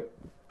ownership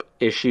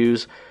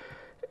issues.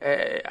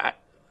 I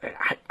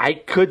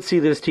could see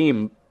this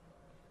team.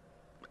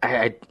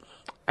 I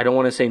don't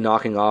want to say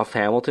knocking off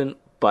Hamilton,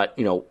 but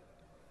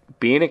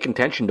being in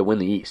contention to win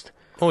the East.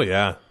 Oh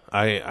yeah,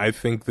 I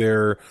think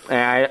they're.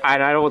 I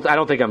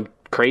don't think I'm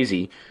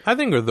crazy. I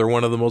think they're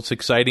one of the most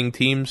exciting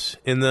teams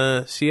in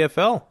the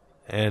CFL,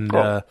 and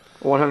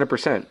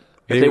 100%.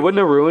 If they wouldn't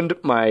have ruined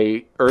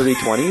my early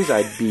 20s,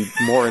 I'd be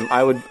more.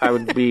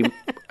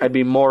 I'd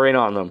be more in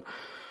on them.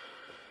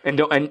 And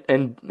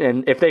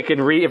if they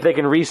can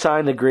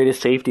re-sign the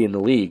greatest safety in the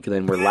league,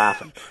 then we're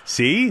laughing.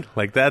 See,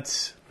 might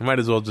as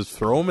well just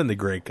throw him in the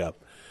Grey Cup.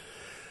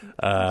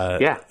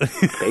 Yeah,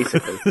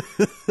 basically.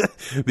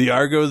 The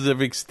Argos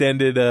have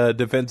extended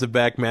defensive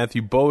back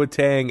Matthew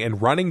Boateng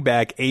and running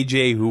back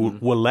AJ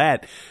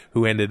Ouellette,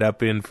 who ended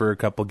up in for a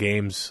couple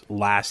games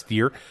last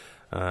year.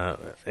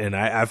 And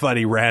I thought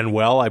he ran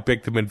well. I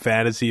picked him in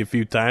fantasy a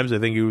few times. I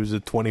think he was a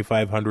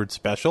 2,500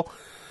 special.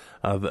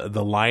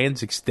 The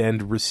Lions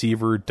extend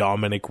receiver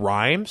Dominic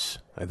Rhymes.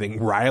 I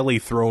think Riley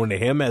throwing to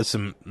him has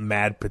some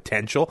mad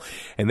potential.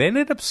 And they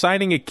ended up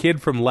signing a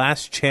kid from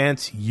Last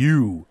Chance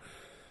U,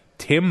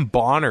 Tim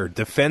Bonner,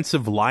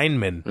 defensive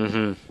lineman.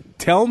 Mm-hmm.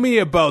 Tell me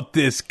about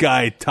this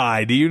guy,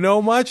 Ty. Do you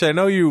know much? I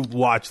know you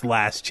watched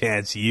Last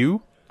Chance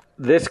U.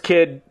 This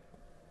kid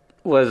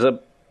was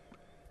an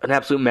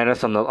absolute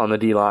menace on the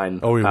D line.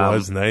 Oh, he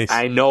was nice.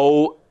 I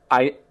know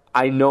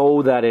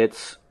that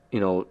it's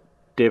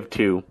Div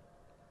 2.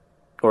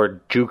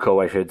 Or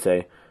JUCO, I should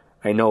say.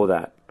 I know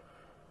that.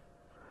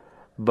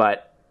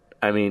 But,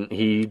 I mean,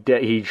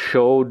 he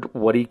showed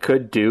what he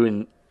could do.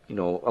 And,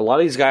 a lot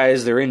of these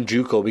guys, they're in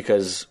JUCO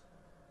because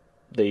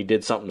they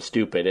did something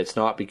stupid. It's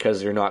not because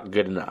they're not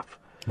good enough.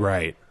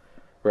 Right.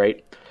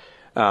 Right?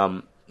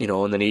 And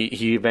then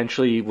he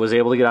eventually was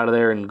able to get out of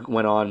there and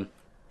went on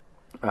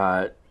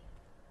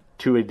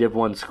to a Div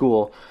 1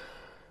 school.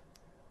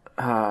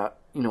 I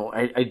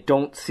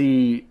don't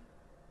see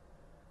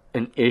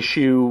an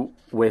issue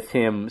with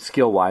him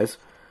skill-wise.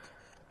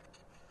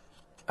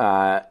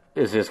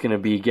 Is just going to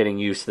be getting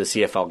used to the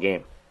CFL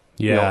game.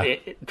 Yeah.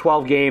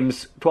 12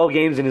 games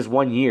in his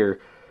 1 year,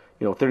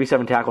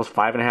 37 tackles,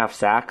 5.5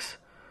 sacks.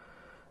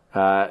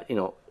 Not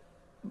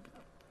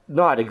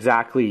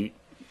exactly,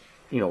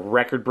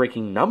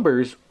 record-breaking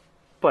numbers,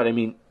 but I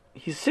mean,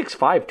 he's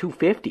 6'5",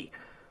 250.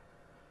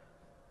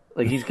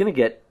 Like he's going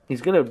to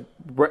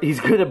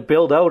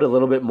build out a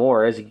little bit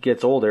more as he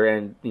gets older,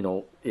 and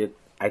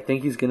I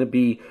think he's going to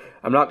be.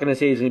 I'm not going to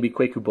say he's going to be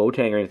Kwaku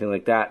Boateng or anything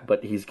like that,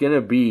 but he's going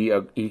to be.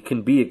 He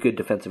can be a good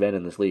defensive end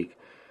in this league.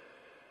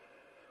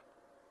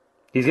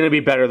 He's going to be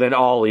better than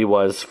Ollie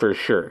was for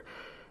sure.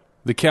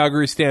 The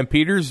Calgary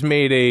Stampeders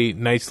made a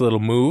nice little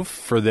move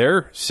for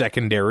their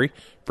secondary,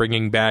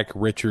 bringing back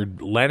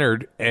Richard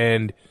Leonard,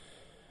 and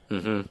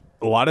a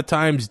lot of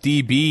times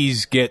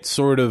DBs get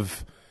sort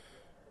of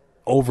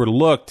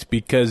overlooked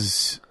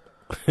because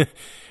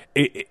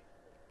it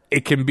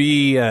can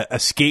be a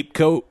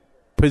scapegoat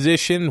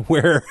position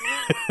where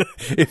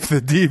if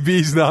the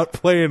DB's not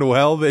playing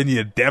well, then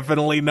you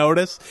definitely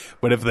notice.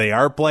 But if they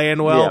are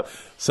playing well,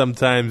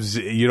 sometimes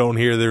you don't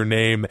hear their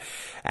name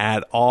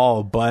at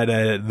all. But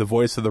the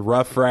voice of the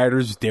Rough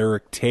Riders,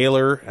 Derek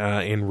Taylor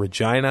in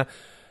Regina,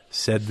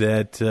 said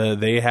that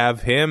they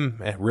have him,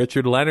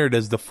 Richard Leonard,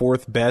 as the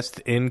fourth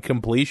best in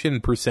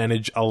completion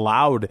percentage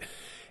allowed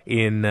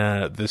in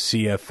the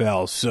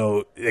CFL.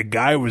 So the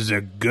guy was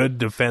a good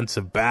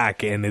defensive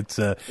back, and it's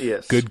a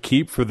good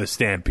keep for the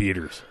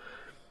Stampeders.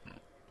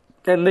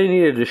 And they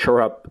needed to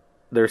shore up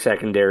their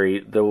secondary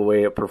the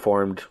way it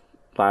performed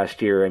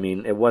last year. I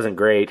mean, it wasn't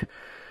great.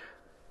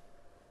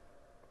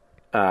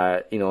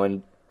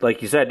 And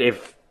like you said,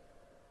 if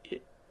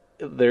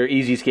they're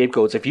easy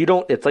scapegoats, if you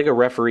don't, it's like a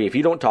referee. If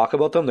you don't talk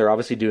about them, they're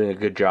obviously doing a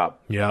good job.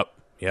 Yep.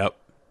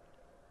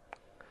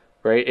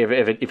 Right?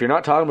 If you're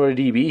not talking about a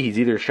DB, he's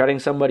either shutting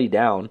somebody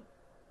down,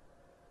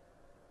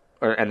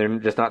 they're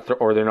just not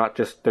throwing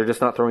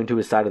to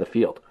his side of the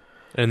field.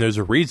 And there's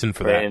a reason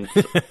for that. And,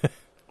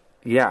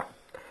 yeah.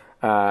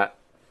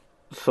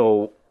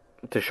 So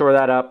to shore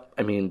that up,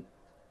 I mean,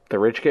 the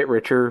rich get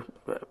richer.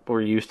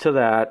 We're used to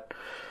that.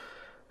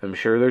 I'm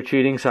sure they're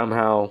cheating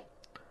somehow.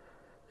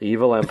 The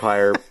evil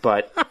empire,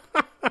 but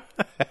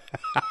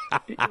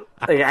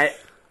I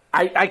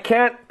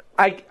can't.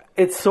 I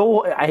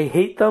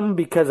hate them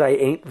because I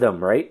ain't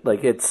them, right?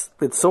 Like it's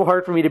so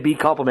hard for me to be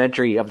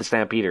complimentary of the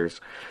Stampeders. 'Cause I hate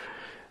them because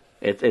I ain't them, right? Like it's so hard for me to be complimentary of the Stampeders. 'Cause I hate them because I ain't them, right? Like it's so hard for me to be complimentary of the Stampeders. 'Cause I hate them because I ain't them, right? Like it's so hard for me to be complimentary of the Stampeders.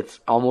 It's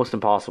almost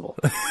impossible.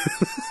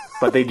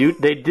 But they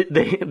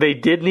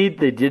did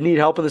need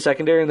help in the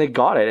secondary, and they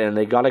got it. And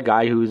they got a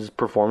guy who's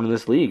performed in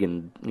this league,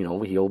 and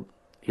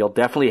he'll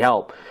definitely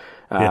help.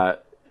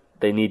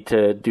 They need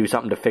to do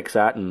something to fix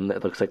that, and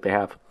it looks like they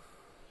have.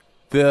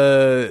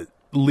 The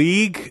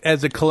league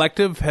as a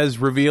collective has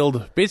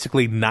revealed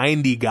basically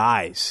 90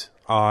 guys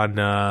on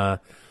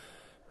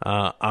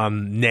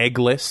neg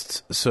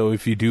lists. So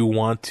if you do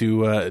want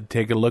to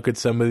take a look at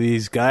some of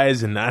these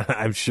guys, and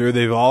I'm sure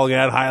they've all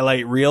got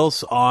highlight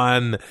reels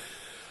on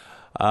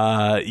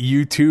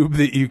YouTube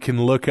that you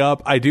can look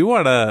up. I do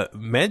want to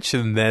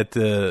mention that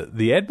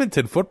the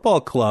Edmonton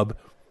Football Club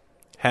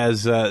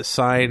has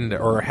signed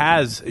or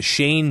has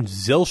Shane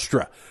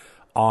Zylstra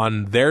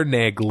on their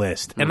neg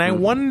list, and I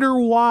wonder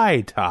why,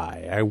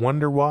 Ty. I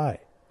wonder why.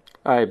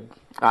 I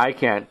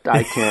can't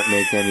make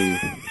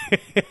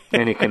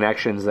any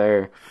connections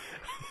there.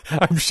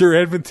 I'm sure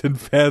Edmonton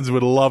fans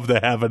would love to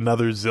have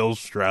another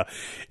Zylstra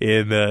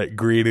in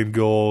green and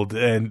gold,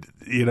 and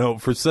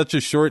for such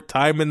a short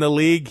time in the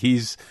league,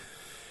 he's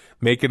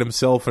making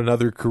himself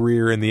another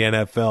career in the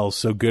NFL.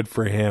 So good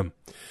for him.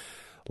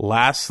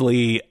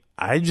 Lastly,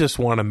 I just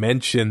want to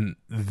mention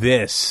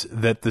this,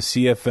 that the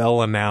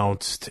CFL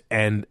announced,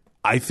 and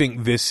I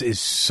think this is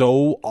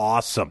so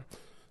awesome.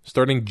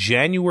 Starting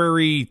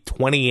January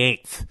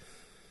 28th,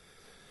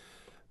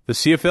 the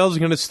CFL is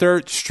going to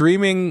start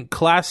streaming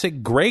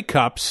classic Grey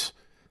Cups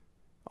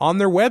on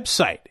their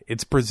website.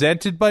 It's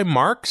presented by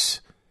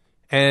Marks,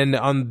 and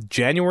on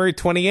January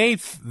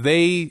 28th,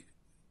 they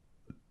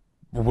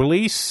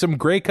release some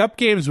Grey Cup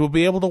games we'll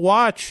be able to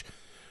watch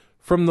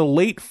from the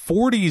late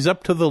 40s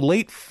up to the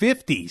late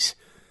 50s.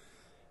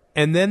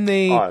 And then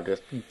they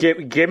just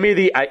give me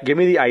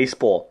the Ice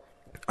Bowl.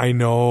 I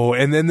know.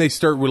 And then they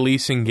start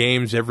releasing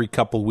games every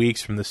couple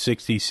weeks from the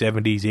 60s,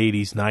 70s,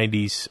 80s,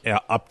 90s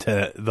up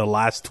to the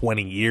last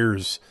 20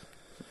 years.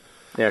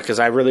 Yeah, because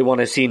I really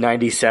want to see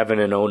 97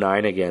 and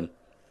 09 again.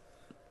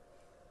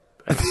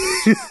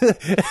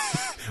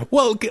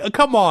 Well,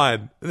 come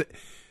on.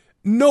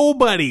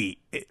 Nobody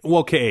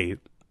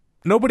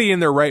in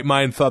their right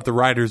mind thought the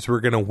Riders were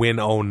going to win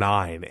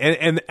 09.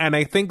 And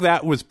I think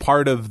that was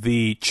part of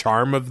the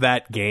charm of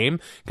that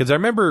game, because I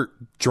remember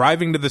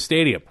driving to the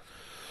stadium.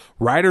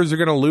 Riders are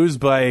going to lose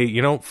by,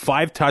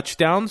 5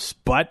 touchdowns,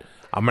 but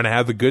I'm going to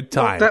have a good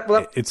time.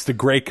 It's the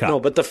Grey Cup. No,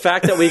 but the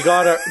fact that we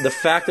got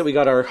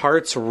our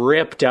hearts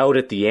ripped out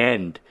at the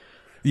end.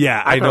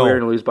 Yeah, I know. thought we were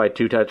going to lose by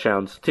 2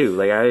 touchdowns too.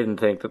 Like, I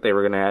didn't think that they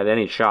were going to have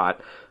any shot,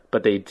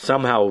 but they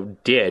somehow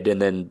did, and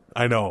then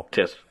I know.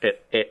 I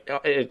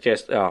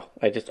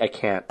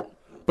can't.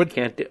 But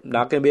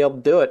not going to be able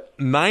to do it.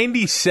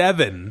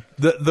 97,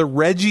 the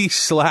Reggie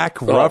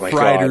Slack Rough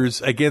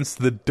Riders against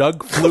the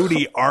Doug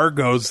Flutie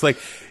Argos. Like,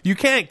 you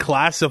can't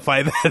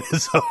classify that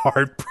as a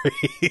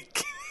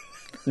heartbreak.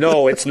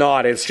 No, it's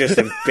not. It's just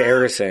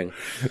embarrassing.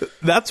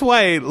 That's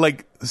why,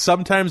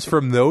 sometimes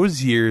from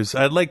those years,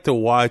 I'd like to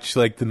watch,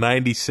 the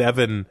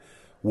 97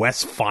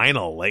 West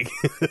Final.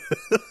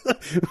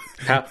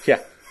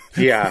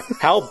 Yeah.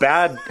 How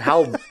bad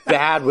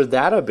would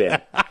that have been?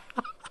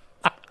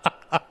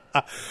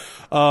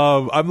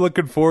 I'm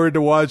looking forward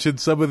to watching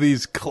some of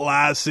these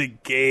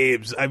classic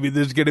games. I mean,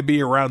 there's going to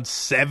be around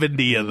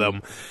 70 of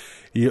them.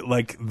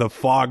 Like the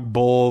Fog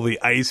Bowl,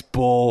 the Ice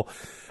Bowl.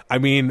 I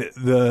mean,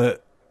 the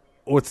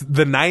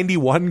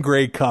 91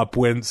 Grey Cup,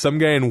 when some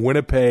guy in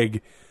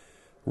Winnipeg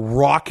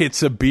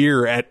rockets a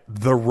beer at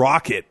the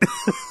Rocket.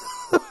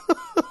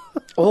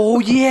 Oh,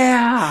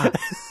 yeah.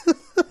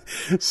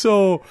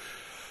 So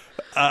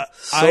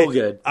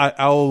good.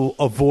 I'll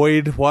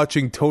avoid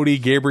watching Tony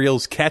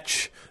Gabriel's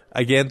catch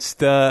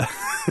against you're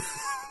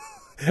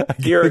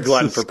a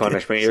glutton for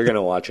punishment. You're going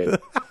to watch it.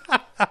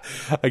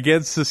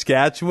 Against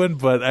Saskatchewan,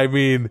 but I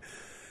mean,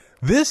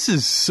 this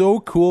is so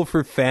cool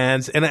for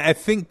fans, and I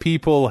think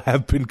people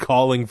have been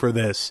calling for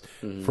this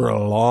for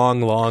a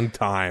long, long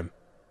time.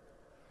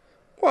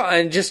 Well,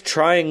 and just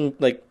trying,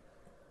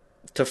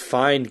 to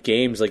find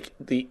games,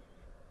 the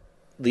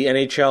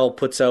NHL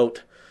puts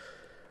out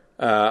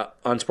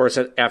on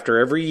Sportsnet after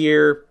every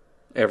year,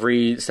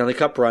 every Stanley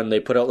Cup run, they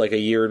put out a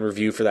year in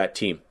review for that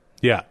team.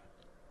 Yeah.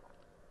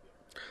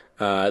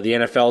 The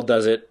NFL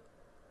does it.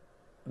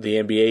 The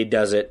NBA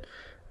does it.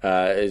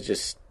 It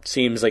just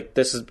seems like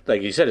this is,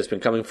 like you said, it's been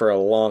coming for a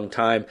long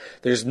time.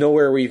 There's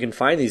nowhere where you can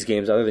find these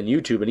games other than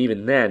YouTube, and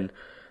even then,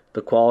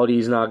 the quality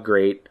is not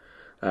great.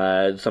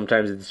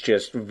 Sometimes it's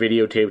just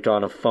videotaped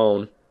on a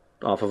phone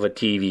off of a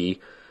TV.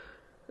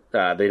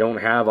 They don't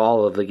have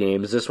all of the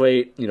games. This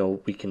way,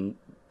 we can.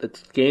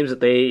 It's games that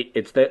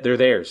they're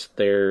theirs.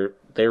 They're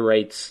their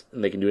rights,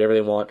 and they can do whatever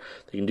they want.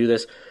 They can do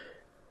this,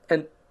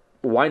 and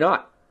why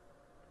not?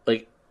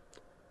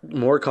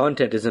 More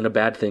content isn't a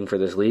bad thing for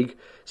this league,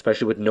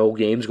 especially with no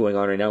games going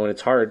on right now, and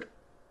it's hard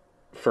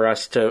for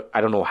us to.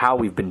 I don't know how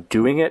we've been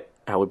doing it,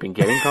 how we've been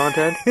getting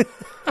content.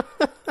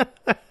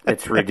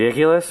 It's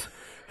ridiculous.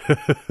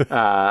 But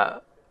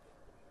I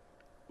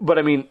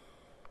mean,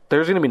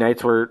 there's going to be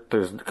nights where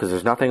because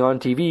there's nothing on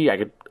TV, I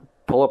could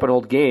pull up an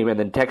old game and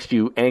then text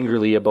you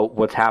angrily about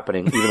what's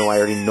happening, even though I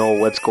already know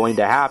what's going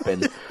to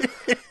happen.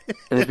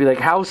 And it'd be like,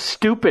 how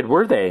stupid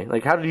were they?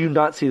 Like, how did you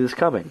not see this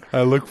coming?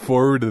 I look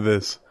forward to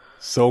this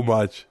so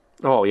much.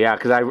 Oh, yeah,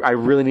 because I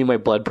really need my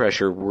blood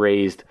pressure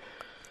raised.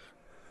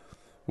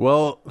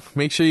 Well,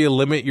 make sure you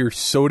limit your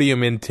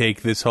sodium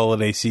intake this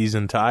holiday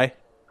season, Ty.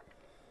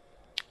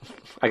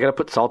 I got to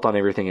put salt on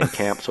everything in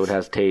camp so it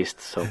has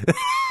taste, so...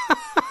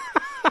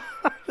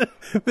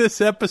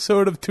 This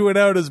episode of Two and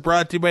Out is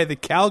brought to you by the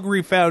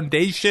Calgary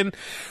Foundation.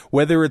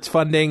 Whether it's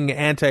funding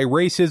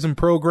anti-racism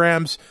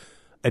programs,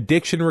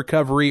 addiction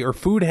recovery, or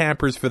food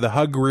hampers for the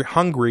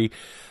hungry,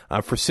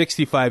 for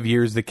 65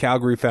 years, the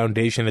Calgary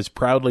Foundation has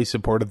proudly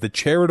supported the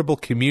charitable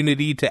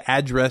community to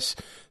address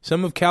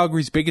some of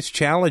Calgary's biggest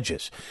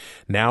challenges.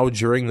 Now,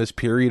 during this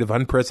period of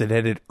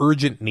unprecedented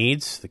urgent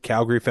needs, the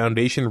Calgary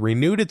Foundation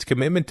renewed its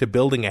commitment to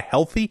building a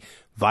healthy,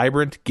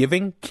 vibrant,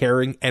 giving,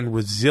 caring, and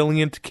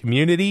resilient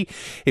community.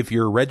 If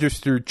you're a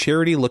registered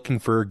charity looking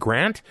for a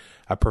grant,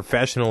 a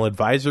professional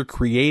advisor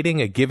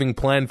creating a giving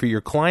plan for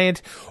your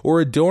client,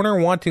 or a donor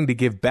wanting to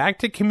give back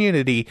to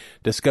community,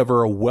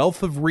 discover a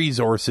wealth of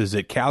resources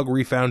at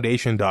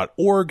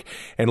calgaryfoundation.org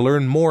and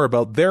learn more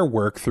about their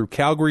work through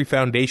Calgary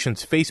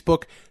Foundation's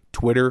Facebook,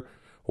 Twitter,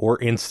 or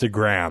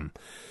Instagram.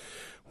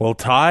 Well,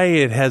 Ty,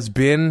 it has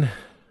been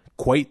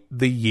quite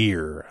the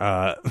year.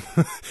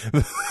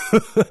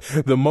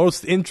 The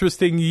most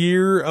interesting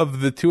year of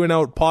the Two and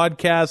Out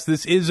podcast.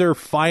 This is our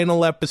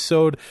final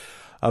episode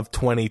of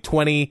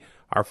 2020,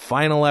 our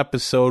final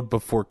episode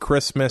before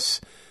Christmas.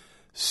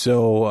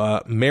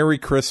 So, Merry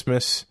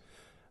Christmas.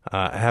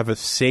 Have a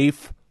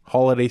safe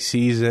holiday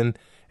season,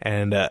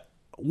 and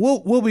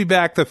we'll be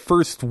back the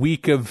first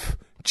week of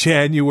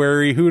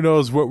January. Who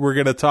knows what we're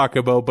going to talk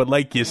about, but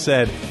like you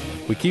said,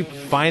 we keep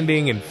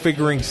finding and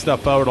figuring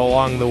stuff out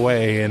along the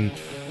way, and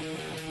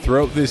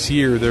throughout this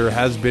year, there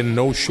has been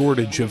no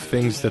shortage of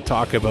things to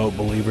talk about,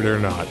 believe it or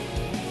not.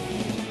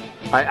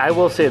 I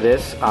will say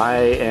this. I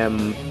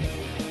am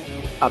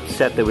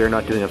upset that we're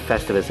not doing a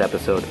Festivus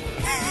episode.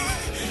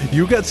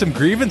 You got some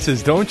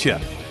grievances, don't you?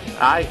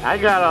 I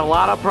got a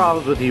lot of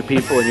problems with you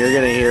people, and you're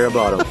going to hear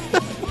about them.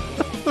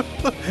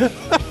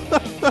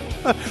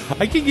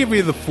 I can give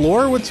you the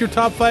floor. What's your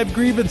top 5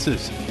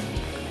 grievances?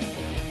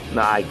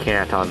 No, I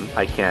can't.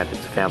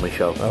 It's a family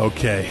show.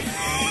 Okay.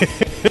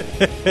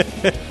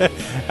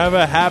 Have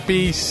a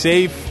happy,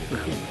 safe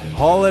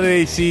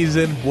holiday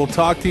season. We'll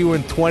talk to you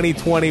in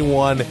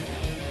 2021,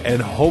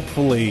 and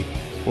hopefully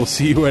we'll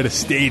see you at a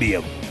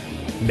stadium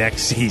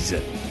next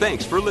season.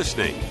 Thanks for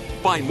listening.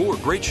 Find more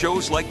great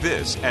shows like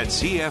this at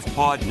CF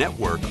Pod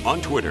Network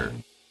on Twitter.